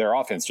their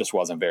offense just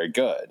wasn't very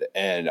good,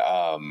 and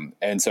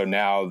so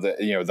now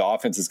the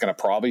offense is going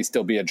to probably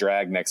still be a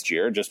drag next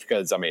year, just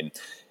because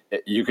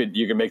you could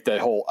make the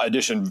whole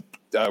addition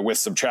with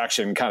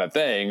subtraction kind of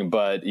thing,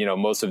 but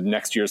most of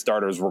next year's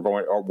starters were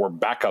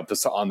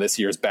backups on this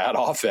year's bad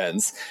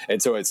offense,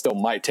 and so it still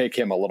might take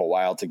him a little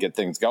while to get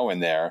things going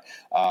there.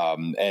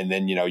 And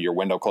then your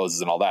window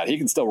closes and all that. He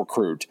can still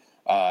recruit,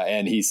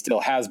 and he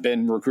still has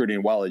been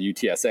recruiting well at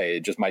UTSA.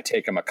 It just might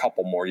take him a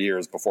couple more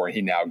years before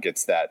he now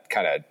gets that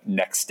kind of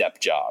next step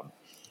job.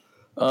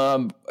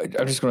 I'm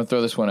just going to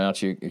throw this one out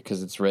to you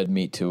because it's red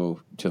meat to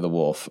the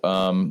wolf.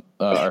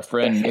 Our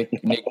friend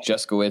Nick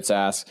Juskowitz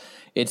asks,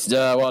 it's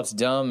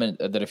dumb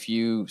that a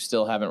few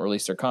still haven't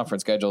released their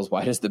conference schedules.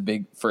 Why does the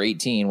Big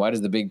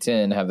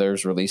Ten have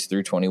theirs released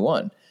through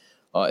 21?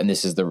 And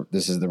this is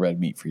the red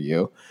meat for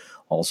you.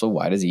 Also,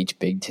 why does each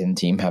Big Ten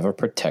team have a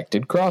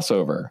protected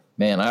crossover?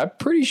 Man, I'm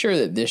pretty sure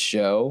that this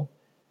show,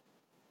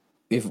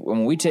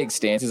 when we take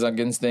stances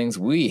against things,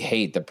 we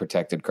hate the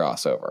protected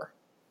crossover.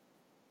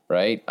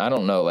 Right? I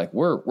don't know. Like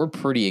we're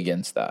pretty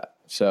against that.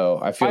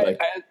 So I feel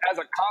like as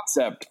a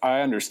concept,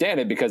 I understand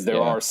it because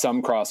there are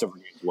some crossover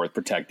games worth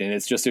protecting.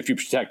 It's just if you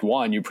protect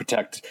one, you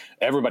protect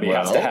everybody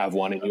has to have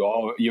one, and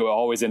you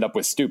always end up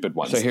with stupid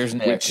ones. So here's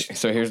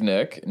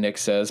Nick. Nick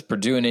says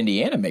Purdue and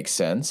Indiana makes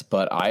sense,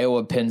 but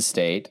Iowa, Penn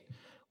State,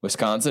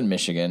 Wisconsin,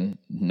 Michigan,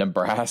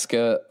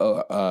 Nebraska,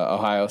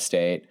 Ohio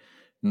State,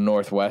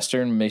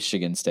 Northwestern,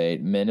 Michigan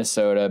State,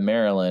 Minnesota,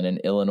 Maryland, and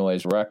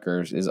Illinois'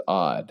 Rutgers is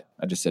odd.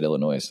 I just said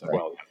Illinois. Sorry.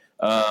 Well,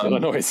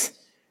 Illinois.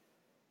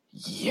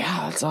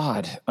 Yeah, that's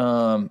odd.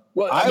 Iowa,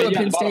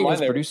 Penn State has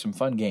produced some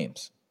fun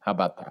games. How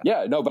about that?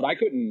 Yeah, no, but I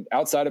couldn't,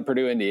 outside of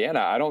Purdue,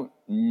 Indiana, I don't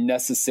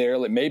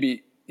necessarily know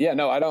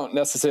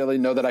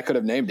that I could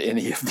have named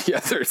any of the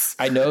others.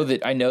 I know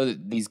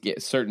that these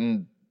get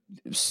certain.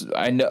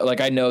 I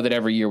know that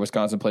every year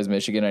Wisconsin plays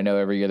Michigan. I know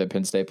every year that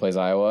Penn State plays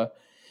Iowa.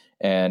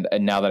 And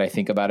now that I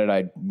think about it,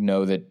 I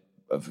know that,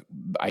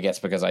 I guess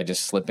because I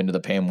just slip into the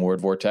Pam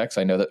Ward vortex,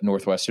 I know that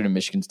Northwestern and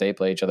Michigan State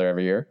play each other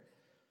every year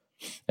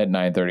at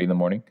 9:30 in the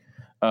morning.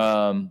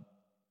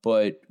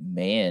 But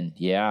man,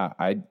 yeah,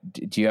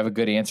 do you have a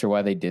good answer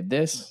why they did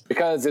this?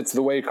 Because it's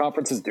the way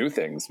conferences do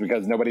things.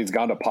 Because nobody's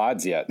gone to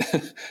pods yet.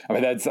 I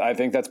mean, I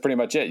think that's pretty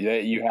much it.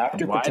 You have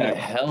to protect. Why the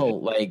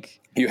hell,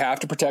 you have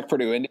to protect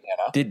Purdue,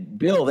 Indiana.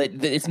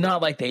 It's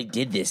not like they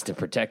did this to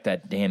protect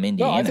that damn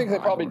Indiana. No, I think they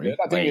probably did.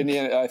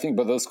 I think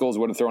both those schools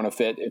would have thrown a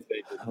fit if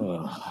they did.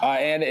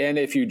 And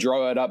if you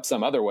draw it up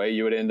some other way,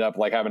 you would end up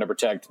having to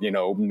protect,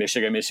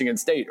 Michigan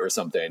State or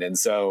something. And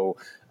so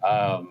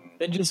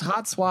then just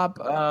hot swap.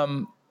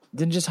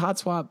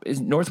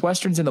 Is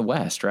Northwestern's in the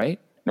West, right?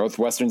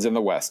 Northwestern's in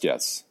the West,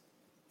 yes.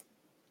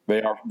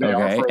 They are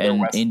further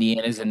and west.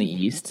 Indiana's in the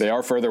East. They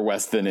are further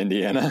west than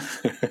Indiana.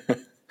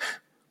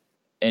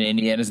 And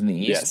Indiana's in the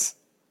East? Yes.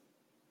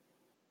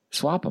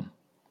 Swap them.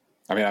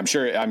 I mean, I'm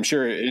sure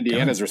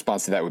Indiana's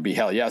response to that would be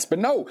hell yes, but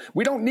no,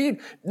 we don't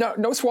need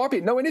no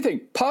swapping, no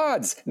anything.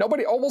 Pods.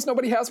 Almost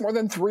nobody has more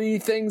than 3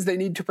 things they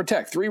need to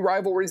protect. 3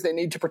 rivalries they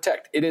need to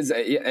protect. It is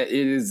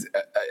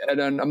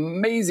an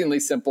amazingly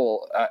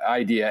simple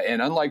idea,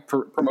 and unlike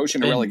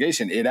promotion and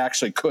relegation, it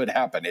actually could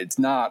happen. It's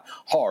not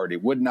hard.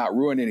 It would not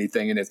ruin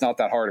anything, and it's not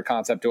that hard a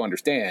concept to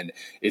understand.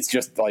 It's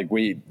just like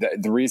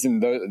the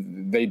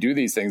reason they do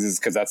these things is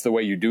because that's the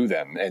way you do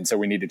them, and so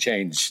we need to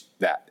change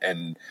that.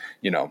 And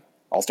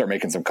I'll start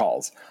making some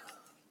calls.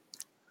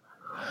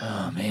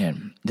 Oh,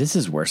 man. This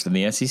is worse than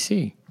the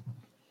SEC.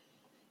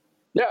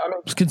 Yeah, I mean,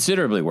 it's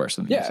considerably worse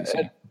than the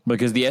SEC.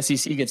 Because the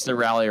SEC gets to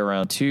rally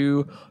around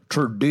 2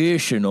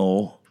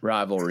 traditional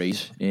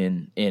rivalries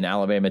in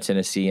Alabama,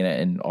 Tennessee,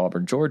 and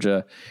Auburn,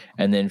 Georgia,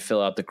 and then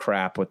fill out the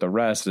crap with the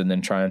rest and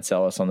then try and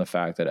sell us on the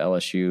fact that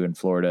LSU and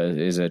Florida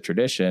is a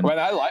tradition. Well,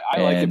 I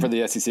like it for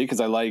the SEC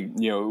because I like,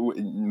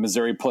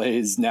 Missouri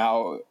plays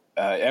now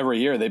every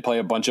year. They play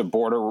a bunch of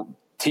border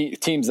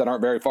teams that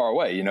aren't very far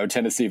away,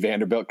 Tennessee,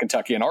 Vanderbilt,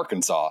 Kentucky, and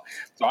Arkansas.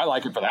 So I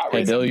like it for that reason.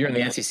 Hey, Bill, you're in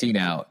the SEC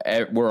now.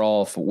 We're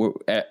all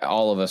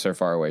of us are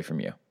far away from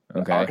you.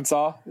 Okay.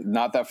 Arkansas,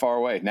 not that far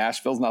away.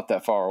 Nashville's not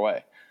that far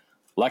away.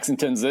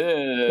 Lexington's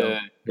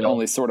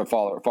only sort of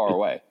far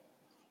away.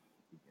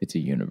 It's a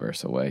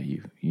universe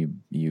away.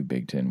 You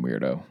Big Ten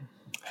weirdo.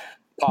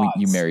 Pods.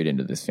 You married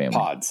into this family.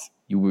 Pods.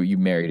 You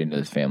married into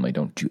this family.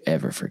 Don't you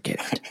ever forget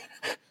it.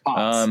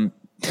 Pods.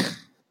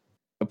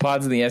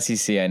 Pods in the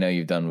SEC, I know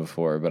you've done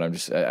before, but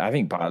I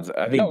think pods.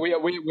 No,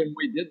 when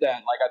we did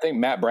that, I think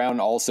Matt Brown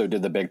also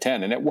did the Big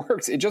Ten, and it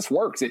works. It just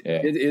works. It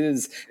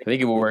is. I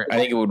think it will work. I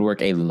think it would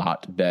work a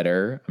lot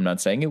better. I'm not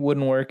saying it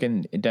wouldn't work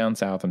in down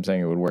south. I'm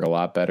saying it would work a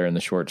lot better in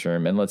the short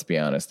term. And let's be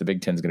honest, the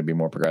Big Ten is going to be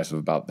more progressive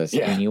about this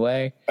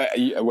anyway.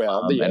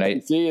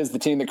 The SEC is the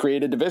team that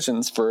created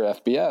divisions for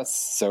FBS,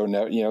 so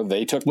no,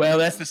 they took. Well,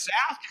 that's the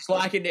South. Just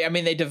like it. I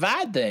mean, they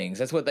divide things.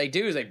 That's what they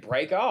do. Is they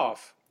break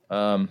off.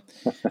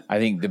 I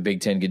think the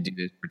Big Ten could do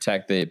this,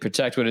 protect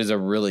what is a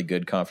really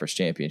good conference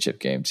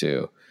championship game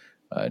too,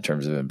 in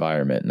terms of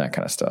environment and that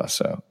kind of stuff.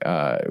 So,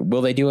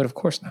 will they do it? Of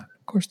course not.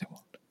 Of course they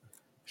won't.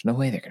 There's no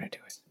way they're going to do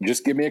it.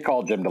 Just give me a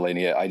call, Jim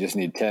Delaney. I just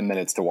need 10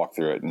 minutes to walk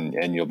through it,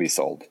 and you'll be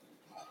sold.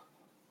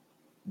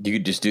 You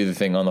could just do the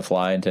thing on the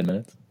fly in 10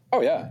 minutes.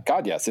 Oh, yeah.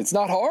 God, yes. It's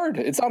not hard.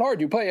 It's not hard.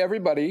 You play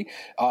everybody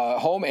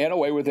home and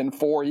away within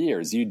 4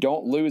 years. You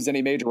don't lose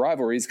any major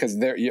rivalries because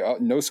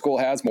no school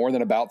has more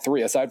than about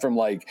 3, aside from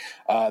like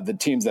the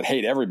teams that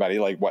hate everybody,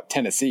 like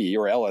Tennessee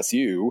or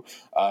LSU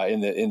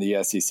in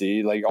the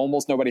SEC. Like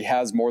almost nobody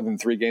has more than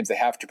 3 games they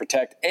have to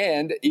protect.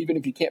 And even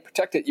if you can't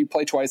protect it, you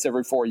play twice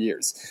every 4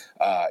 years.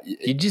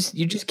 You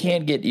just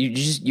can't get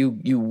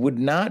you would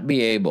not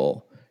be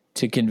able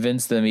to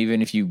convince them,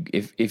 even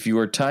if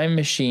your time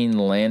machine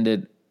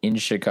landed in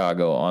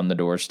Chicago on the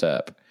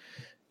doorstep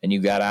and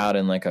you got out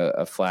in like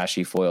a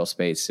flashy foil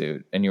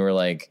spacesuit and you were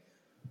like,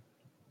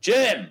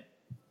 Jim,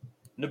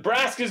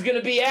 Nebraska's going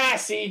to be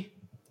assy.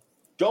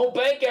 Don't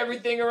bank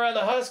everything around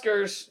the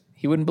Huskers.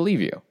 He wouldn't believe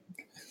you.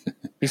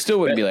 He still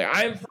wouldn't be like,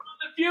 I'm from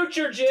the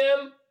future,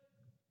 Jim.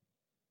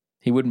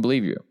 He wouldn't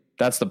believe you.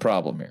 That's the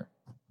problem here.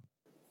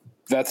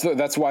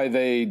 That's why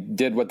they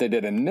did what they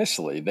did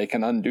initially. They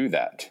can undo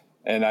that.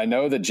 And I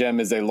know that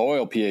Jim is a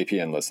loyal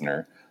PAPN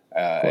listener.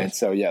 And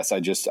so, yes,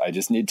 I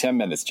just need 10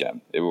 minutes,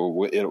 Jim. It will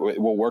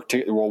work.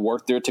 We'll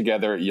work through it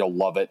together. You'll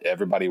love it.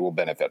 Everybody will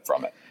benefit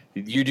from it.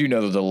 You do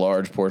know that a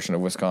large portion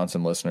of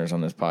Wisconsin listeners on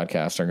this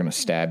podcast are going to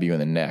stab you in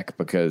the neck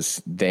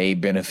because they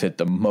benefit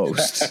the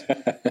most.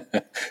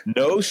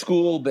 No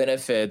school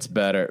benefits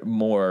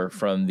more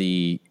from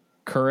the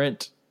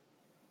current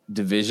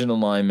division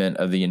alignment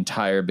of the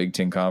entire Big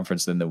Ten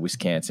Conference than the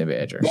Wisconsin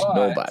Badgers. But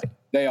nobody.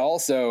 They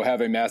also have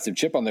a massive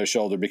chip on their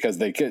shoulder because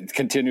they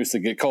continuously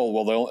get cold.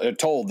 Well, they're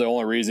told the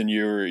only reason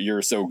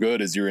you're so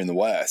good is you're in the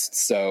West.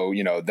 So,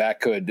 that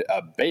could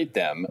bait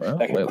them.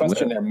 That could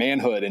question their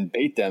manhood and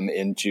bait them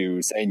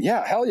into saying,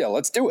 yeah, hell yeah,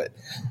 let's do it.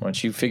 Why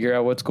don't you figure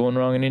out what's going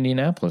wrong in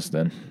Indianapolis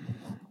then?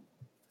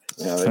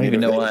 I don't even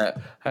know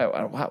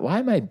why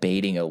am I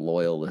baiting a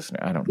loyal listener?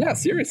 I don't know. Yeah,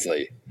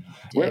 seriously.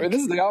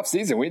 This is the off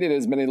season. We need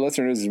as many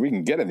listeners as we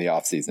can get in the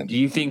off season. Do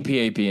you think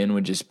PAPN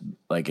would just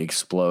like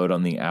explode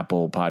on the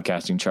Apple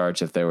podcasting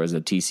charts if there was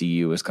a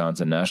TCU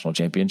Wisconsin national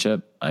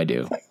championship? I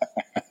do.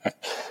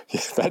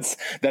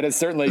 that is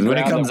certainly when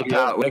it comes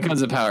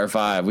to Power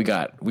 5, we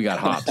got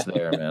hops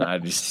there, man. I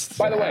just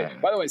By the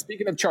way,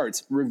 speaking of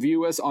charts,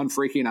 review us on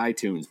freaking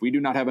iTunes. We do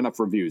not have enough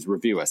reviews.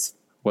 Review us.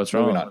 What's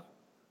wrong?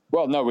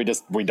 Well, no,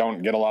 we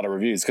don't get a lot of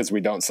reviews because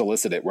we don't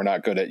solicit it. We're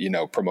not good at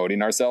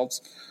promoting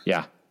ourselves.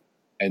 Yeah.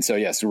 And so,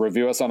 yes,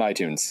 review us on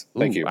iTunes.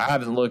 Thank you. I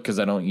haven't looked because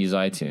I don't use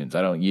iTunes.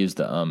 I don't use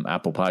the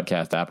Apple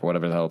Podcast app or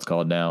whatever the hell it's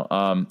called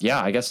now.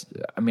 Yeah, I guess.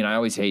 I mean, I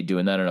always hate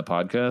doing that in a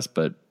podcast,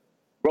 but.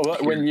 Well,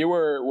 when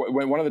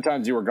one of the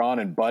times you were gone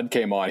and Bud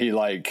came on, he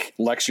like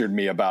lectured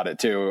me about it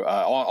too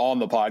on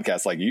the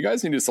podcast. Like, you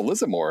guys need to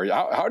solicit more.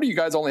 How do you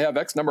guys only have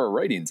X number of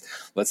ratings?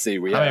 Let's see.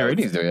 How many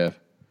ratings do we have?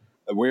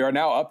 We are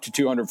now up to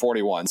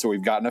 241, so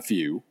we've gotten a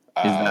few.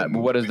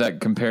 What is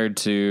that compared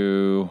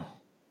to?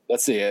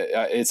 Let's see.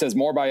 It says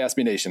more by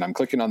SB Nation. I'm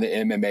clicking on the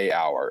MMA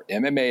Hour.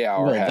 MMA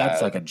Hour.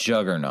 That's like a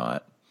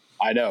juggernaut.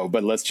 I know,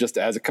 but let's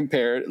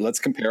compare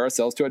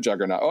ourselves to a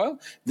juggernaut. Well,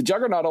 the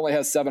juggernaut only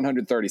has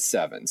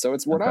 737, so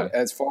we're not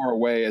as far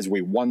away as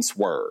we once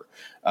were.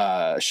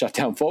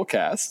 Shutdown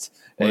Fullcast,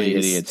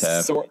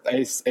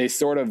 a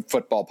sort of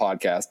football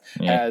podcast,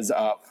 has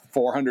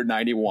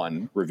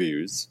 491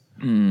 reviews.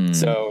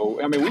 So,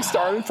 I mean, we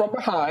started from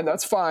behind.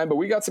 That's fine, but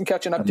we got some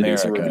catching up to do.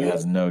 America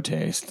has no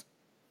taste.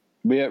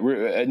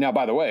 Now,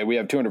 by the way, we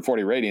have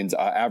 240 ratings,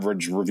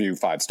 average review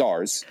 5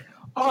 stars.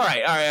 All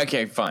right.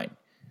 Okay, fine.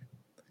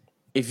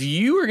 If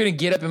you were going to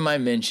get up in my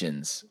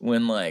mentions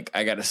when like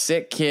I got a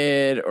sick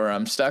kid or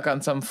I'm stuck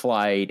on some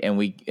flight and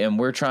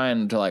we're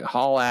trying to like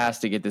haul ass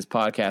to get this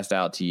podcast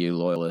out to you,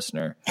 loyal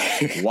listener,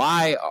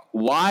 why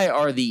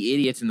are the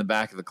idiots in the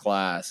back of the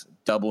class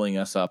doubling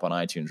us up on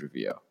iTunes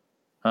review?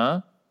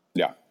 Huh?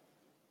 Yeah.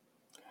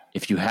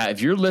 If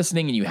you're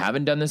listening and you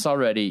haven't done this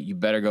already, you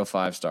better go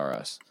 5-star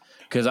us.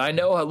 Because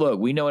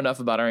we know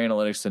enough about our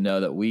analytics to know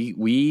that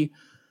we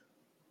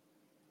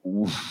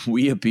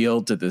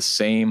appeal to the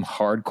same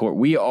hardcore.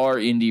 We are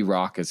indie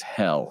rock as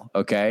hell,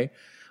 okay?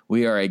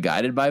 We are a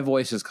Guided by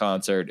Voices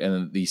concert,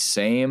 and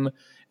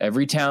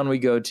every town we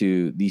go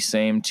to, the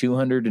same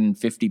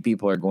 250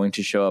 people are going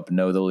to show up and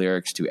know the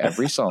lyrics to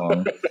every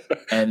song,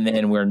 and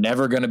then we're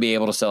never going to be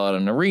able to sell out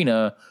an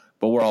arena,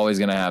 but we're always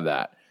going to have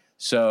that.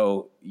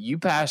 So you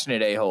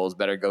passionate a-holes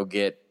better go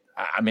get.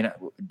 I mean,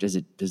 does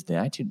it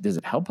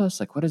help us?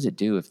 Like, what does it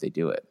do if they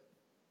do it?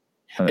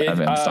 I'm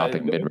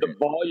stopping mid. The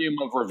volume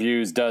of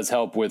reviews does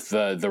help with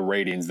the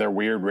ratings. Their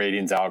weird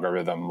ratings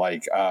algorithm.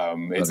 Like,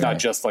 it's not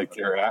just like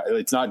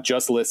it's not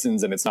just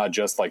listens, and it's not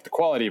just like the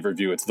quality of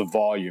review. It's the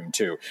volume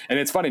too. And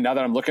it's funny now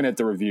that I'm looking at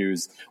the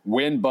reviews.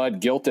 When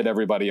Bud guilted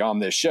everybody on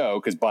this show,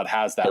 because Bud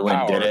has that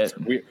power.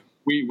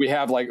 We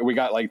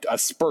got like a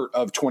spurt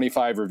of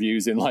 25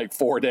 reviews in like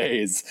 4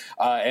 days,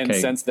 and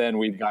since then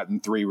we've gotten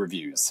 3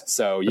 reviews.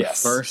 So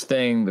yes, the first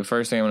thing I'm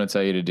going to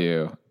tell you to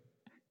do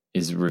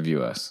is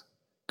review us,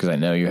 because I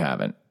know you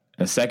haven't.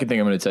 And the second thing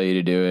I'm going to tell you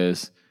to do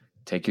is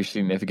take your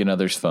significant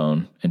other's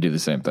phone and do the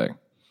same thing,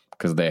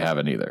 because they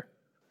haven't either.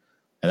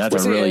 And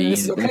that's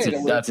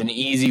that's an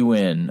easy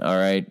win. All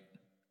right,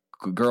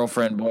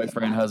 girlfriend,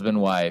 boyfriend,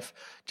 husband, wife,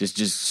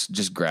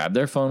 just grab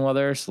their phone while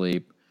they're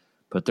asleep,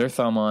 put their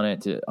thumb on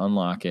it to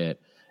unlock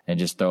it, and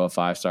just throw a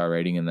 5-star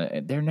rating in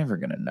they're never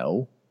going to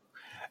know.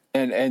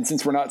 And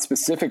since we're not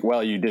specific,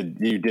 well, you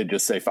did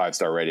just say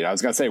 5-star rating. I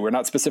was going to say, we're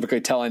not specifically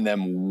telling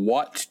them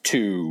what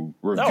to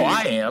review. No,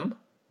 I am.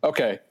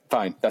 Okay,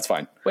 fine. That's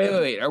fine.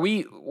 Wait.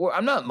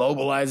 I'm not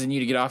mobilizing you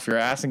to get off your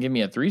ass and give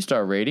me a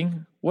 3-star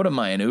rating. What am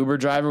I, an Uber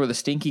driver with a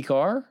stinky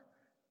car?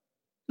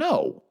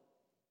 No.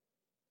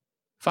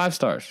 5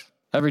 stars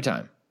every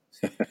time.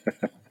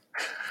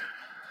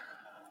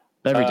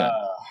 Every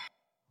time.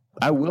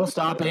 I will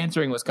stop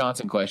answering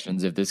Wisconsin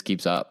questions if this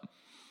keeps up.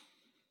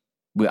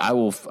 I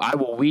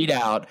will weed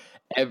out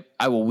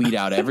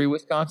every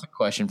Wisconsin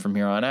question from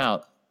here on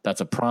out.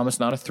 That's a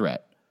promise, not a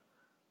threat.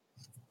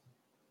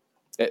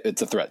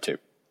 It's a threat too.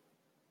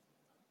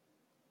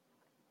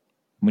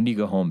 When do you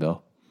go home,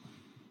 Bill?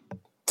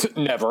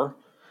 Never.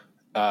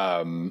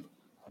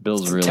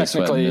 Bill's really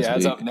technically this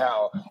as week. of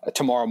now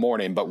tomorrow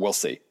morning, but we'll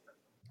see.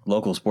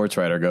 Local sports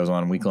writer goes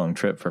on a week-long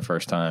trip for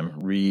first time.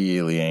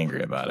 Really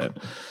angry about it.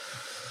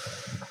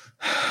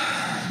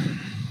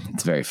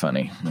 It's very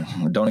funny.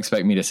 Don't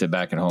expect me to sit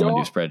back at home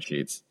and do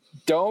spreadsheets.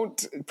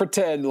 Don't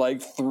pretend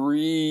like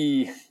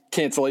 3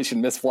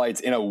 cancellation missed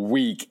flights in a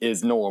week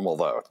is normal,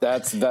 though.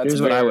 That's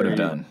Here's what I would have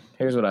done.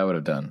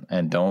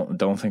 And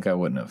don't think I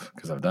wouldn't have,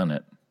 because I've done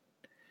it.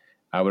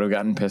 I would have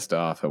gotten pissed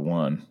off at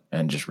 1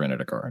 and just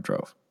rented a car and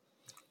drove.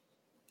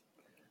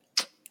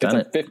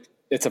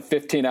 It's a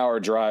 15-hour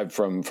drive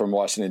from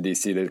Washington,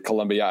 D.C. to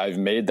Columbia. I've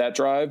made that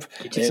drive.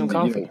 Get you some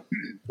coffee.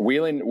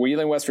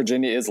 Wheeling, West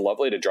Virginia is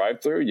lovely to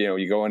drive through. You know,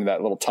 you go into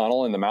that little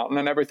tunnel in the mountain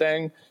and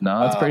everything.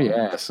 No, it's pretty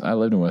ass. I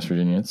lived in West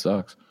Virginia. It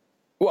sucks.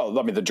 Well,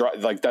 I mean, the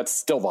drive, like, that's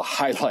still the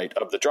highlight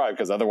of the drive,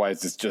 because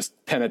otherwise it's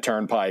just Penn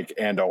Turnpike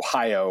and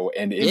Ohio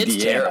and Indiana.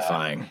 It's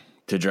terrifying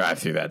to drive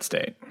through that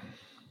state.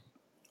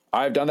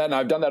 I've done that, and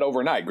I've done that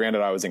overnight.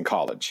 Granted, I was in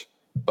college.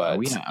 But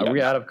are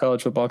we out of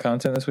college football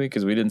content this week?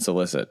 Because we didn't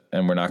solicit,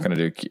 and we're not going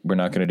to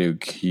do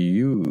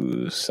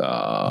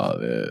CUSA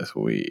this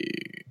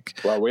week.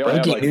 Well, we only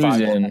have like 5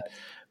 minutes.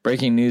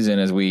 Breaking news in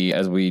as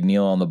we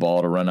kneel on the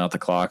ball to run out the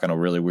clock on a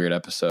really weird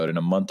episode in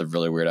a month of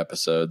really weird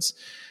episodes.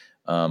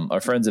 Our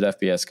friends at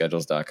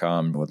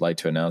FBSschedules.com would like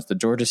to announce that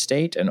Georgia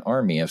State and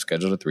Army have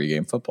scheduled a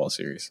 3-game football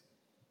series.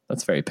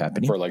 That's very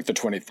peppy. For like the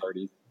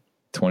 2030s.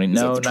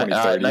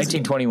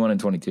 19, 21, and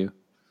 22.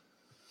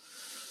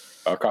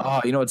 Okay. Oh,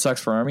 you know what sucks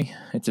for Army?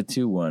 It's a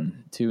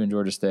 2-1, 2 in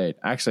Georgia State.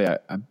 Actually,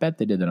 I bet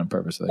they did that on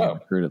purpose so they can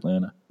recruit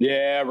Atlanta.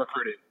 Yeah,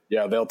 recruiting.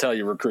 Yeah, they'll tell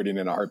you recruiting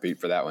in a heartbeat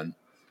for that one.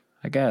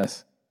 I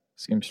guess.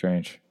 Seems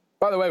strange.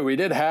 By the way, we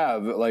did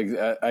have like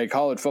a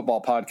college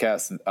football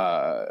podcast,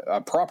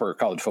 a proper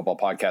college football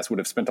podcast would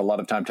have spent a lot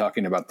of time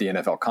talking about the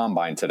NFL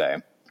Combine today.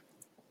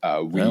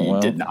 We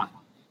did not.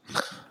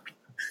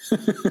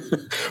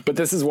 But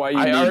this is why you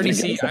I already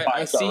see.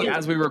 I see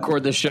as we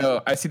record the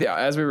show.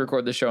 As we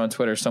record the show on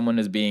Twitter, someone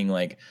is being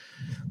like,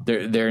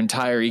 their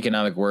entire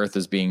economic worth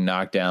is being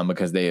knocked down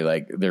because they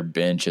like their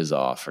bench is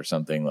off or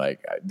something.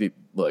 Like the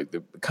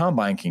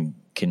combine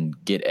can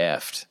get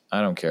effed. I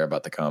don't care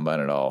about the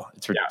combine at all.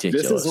 It's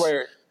ridiculous. This is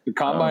where the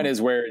combine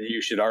is where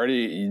you should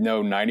already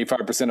know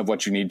 95% of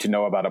what you need to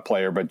know about a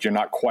player, but you're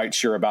not quite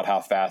sure about how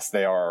fast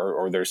they are,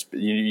 or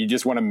you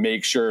just want to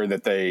make sure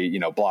that they,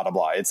 blah, blah,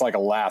 blah. It's like a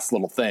last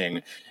little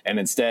thing. And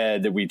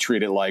instead we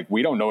treat it like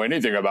we don't know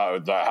anything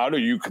about how do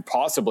you could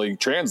possibly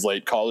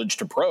translate college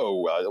to pro?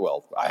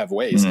 Well, I have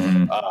ways.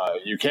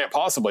 You can't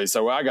possibly.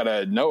 So I got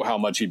to know how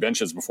much he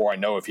benches before I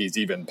know if he's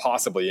even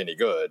possibly any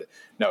good.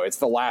 No, it's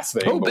the last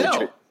thing.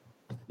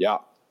 Yeah.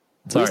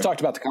 We just talked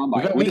about the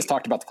combine. We just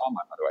talked about the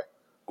combine, by the way.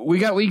 We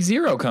got week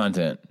 0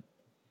 content.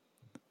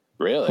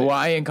 Really?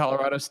 Hawaii and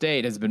Colorado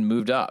State has been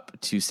moved up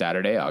to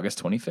Saturday,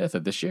 August 25th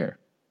of this year.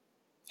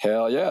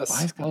 Hell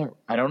yes.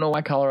 I don't know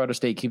why Colorado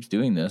State keeps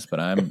doing this, but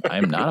I'm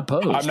not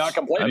opposed. I'm not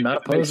complaining. I'm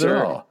not opposed at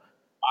all.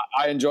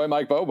 I enjoy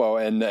Mike Bobo,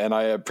 and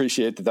I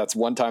appreciate that that's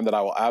one time that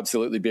I will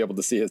absolutely be able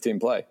to see his team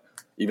play,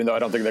 even though I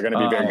don't think they're going to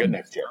be very good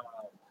next year.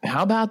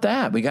 How about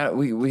that?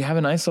 We have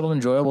a nice little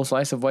enjoyable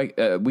slice of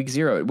week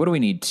 0. What do we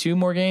need? 2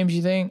 more games,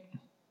 you think?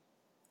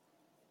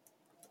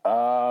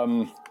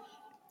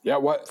 Yeah.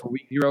 What for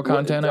week 0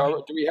 content?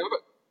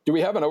 Do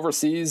we have an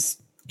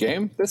overseas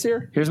game this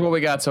year? Here's what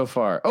we got so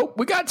far. Oh,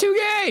 we got 2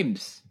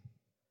 games.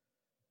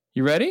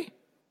 You ready?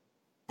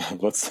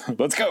 Let's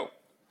go.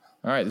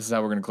 All right. This is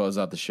how we're going to close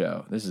out the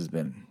show. This has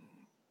been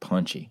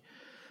punchy.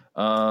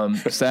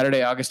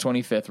 Saturday, August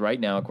 25th, right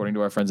now, according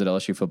to our friends at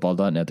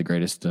LSUfootball.net, the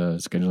greatest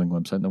scheduling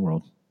website in the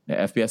world.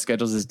 FBS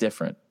Schedules is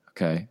different.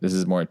 Okay. This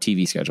is more a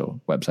TV schedule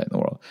website in the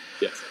world.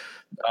 Yes.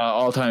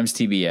 All times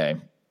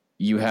TBA.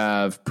 You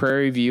have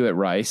Prairie View at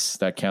Rice.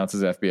 That counts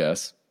as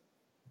FBS.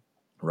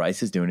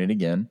 Rice is doing it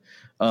again.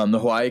 The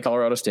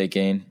Hawaii-Colorado State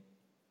game.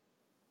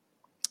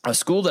 A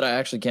school that I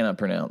actually cannot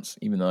pronounce,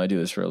 even though I do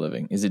this for a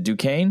living. Is it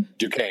Duquesne?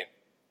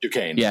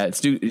 Duquesne. Yeah,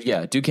 it's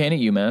Duquesne at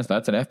UMass.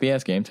 That's an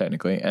FBS game,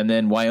 technically. And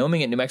then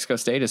Wyoming at New Mexico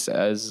State is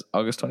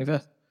August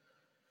 25th.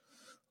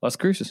 Las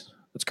Cruces.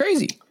 That's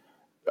crazy.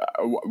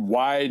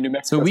 why New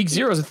Mexico? So week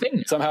 0 is a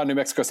thing. Somehow New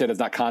Mexico State has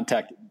not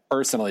contacted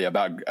personally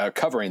about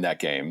covering that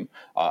game.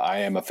 I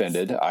am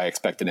offended. I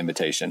expect an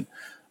invitation.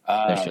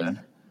 Yeah,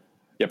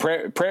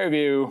 Prairie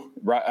View.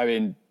 I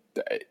mean,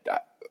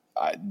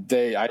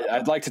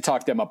 I'd like to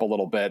talk them up a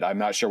little bit. I'm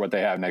not sure what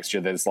they have next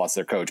year. They just lost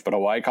their coach, but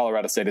Hawaii,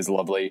 Colorado State is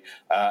lovely.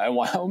 And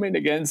Wyoming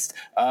against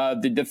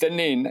the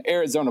defending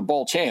Arizona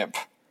Bowl champ,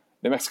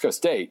 New Mexico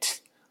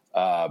State.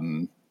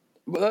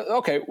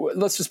 Okay,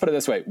 let's just put it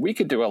this way: we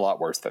could do a lot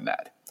worse than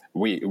that.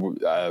 We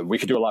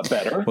could do a lot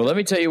better. Well, let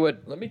me tell you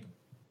what. Let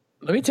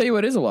me tell you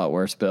what is a lot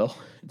worse, Bill.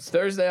 It's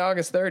Thursday,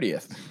 August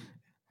 30th.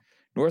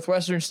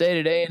 Northwestern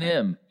State at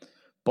A&M,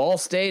 Ball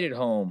State at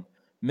home,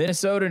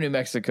 Minnesota, New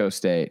Mexico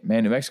State.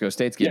 Man, New Mexico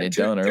State's getting it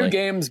done early. 2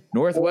 games.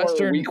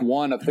 Northwestern week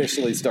 1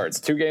 officially starts.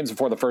 2 games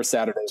before the first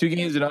Saturday. 2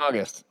 games in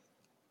August.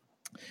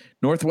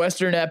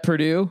 Northwestern at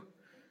Purdue.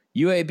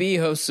 UAB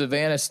hosts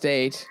Savannah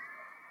State.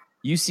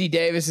 UC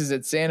Davis is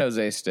at San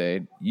Jose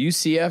State.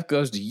 UCF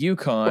goes to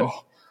UConn.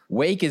 Oh.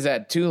 Wake is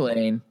at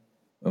Tulane.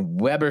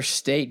 Weber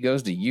State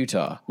goes to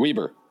Utah.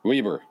 Weber.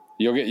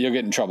 You'll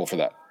get in trouble for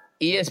that.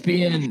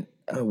 ESPN,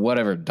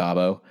 whatever,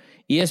 Dabo.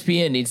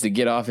 ESPN needs to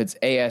get off its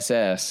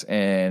ASS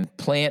and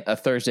plant a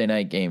Thursday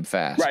night game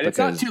fast. Right, it's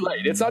not too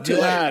late.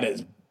 That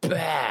is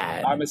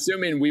bad. I'm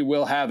assuming we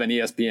will have an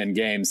ESPN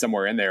game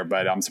somewhere in there,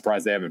 but I'm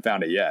surprised they haven't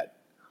found it yet.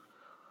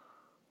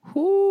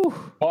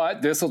 Whew.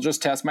 But this will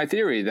just test my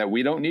theory that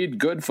we don't need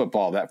good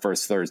football that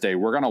first Thursday.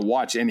 We're going to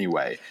watch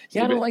anyway.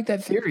 Yeah, I don't like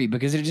that theory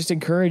because it just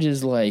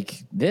encourages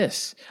like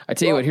this. I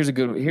tell you what, here's a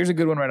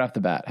good one right off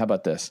the bat. How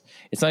about this?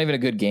 It's not even a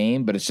good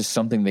game, but it's just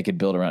something they could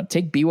build around.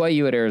 Take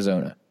BYU at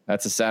Arizona.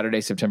 That's a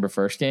Saturday, September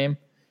 1st game.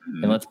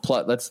 And let's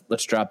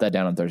drop that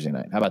down on Thursday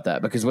night. How about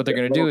that? Because what they're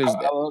going to do is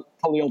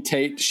Khalil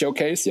Tate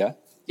showcase, yeah.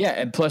 Yeah,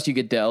 and plus you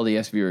get the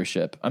LDS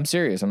viewership. I'm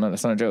serious.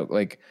 That's not a joke.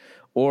 Like,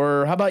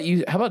 or how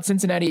about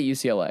Cincinnati at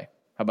UCLA?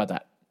 How about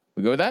that?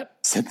 We go with that?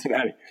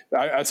 Cincinnati.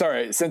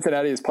 Sorry,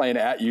 Cincinnati is playing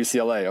at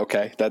UCLA.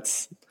 Okay,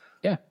 that's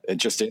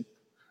interesting.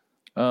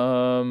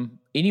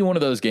 Any one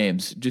of those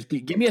games. Just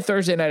give me a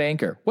Thursday night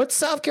anchor. What's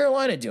South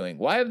Carolina doing?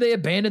 Why have they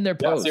abandoned their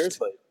post? Yeah,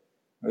 seriously.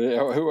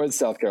 Who was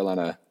South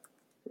Carolina?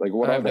 Like,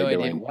 what are they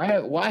doing?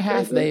 Why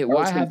have they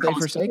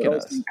forsaken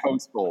us?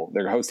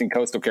 They're hosting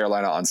Coastal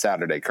Carolina on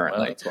Saturday currently.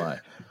 Well, that's why.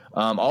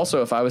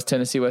 Also, if I was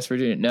Tennessee, West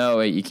Virginia, no,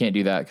 wait, you can't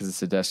do that because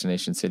it's a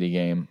destination city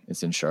game.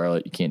 It's in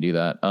Charlotte. You can't do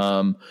that.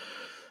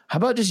 How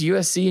about just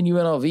USC and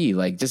UNLV?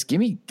 Like, just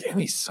give me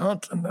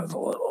something that's a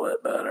little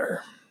bit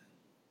better.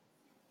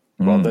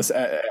 Well,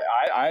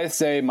 I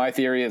say my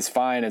theory is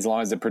fine as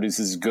long as it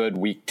produces good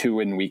week 2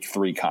 and week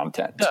 3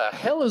 content. The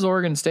hell is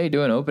Oregon State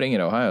doing opening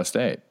at Ohio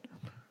State?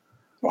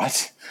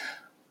 What?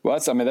 Well,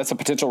 that's a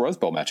potential Rose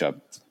Bowl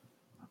matchup.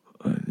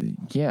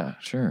 Yeah,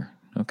 sure.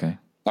 Okay.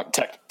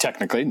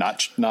 Technically,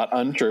 not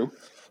untrue.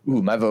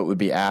 Ooh, my vote would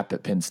be App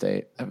at Penn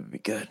State. That would be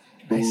good.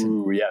 Nice.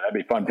 Ooh, yeah, that'd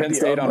be fun. Penn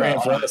State on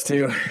us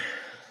too.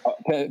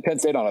 Penn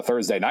State on a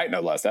Thursday night,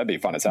 no less. That'd be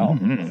fun as hell.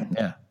 Mm-hmm.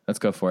 Yeah, let's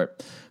go for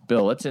it.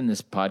 Bill, let's end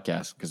this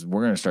podcast because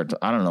we're going to start.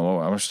 I don't know.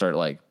 I'm going to start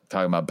like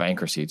talking about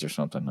bank receipts or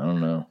something. I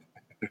don't know.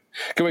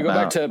 Can we go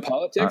back to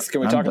politics?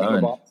 Can we talk about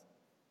football?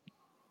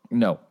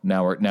 No.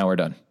 Now we're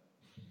done.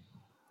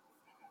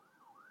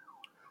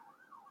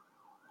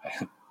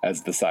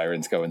 As the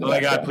sirens go in the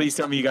background. Oh my God, please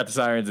tell me you got the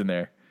sirens in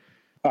there.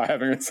 I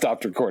haven't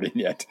stopped recording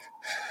yet.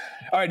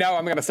 All right, now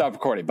I'm going to stop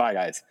recording. Bye,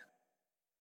 guys.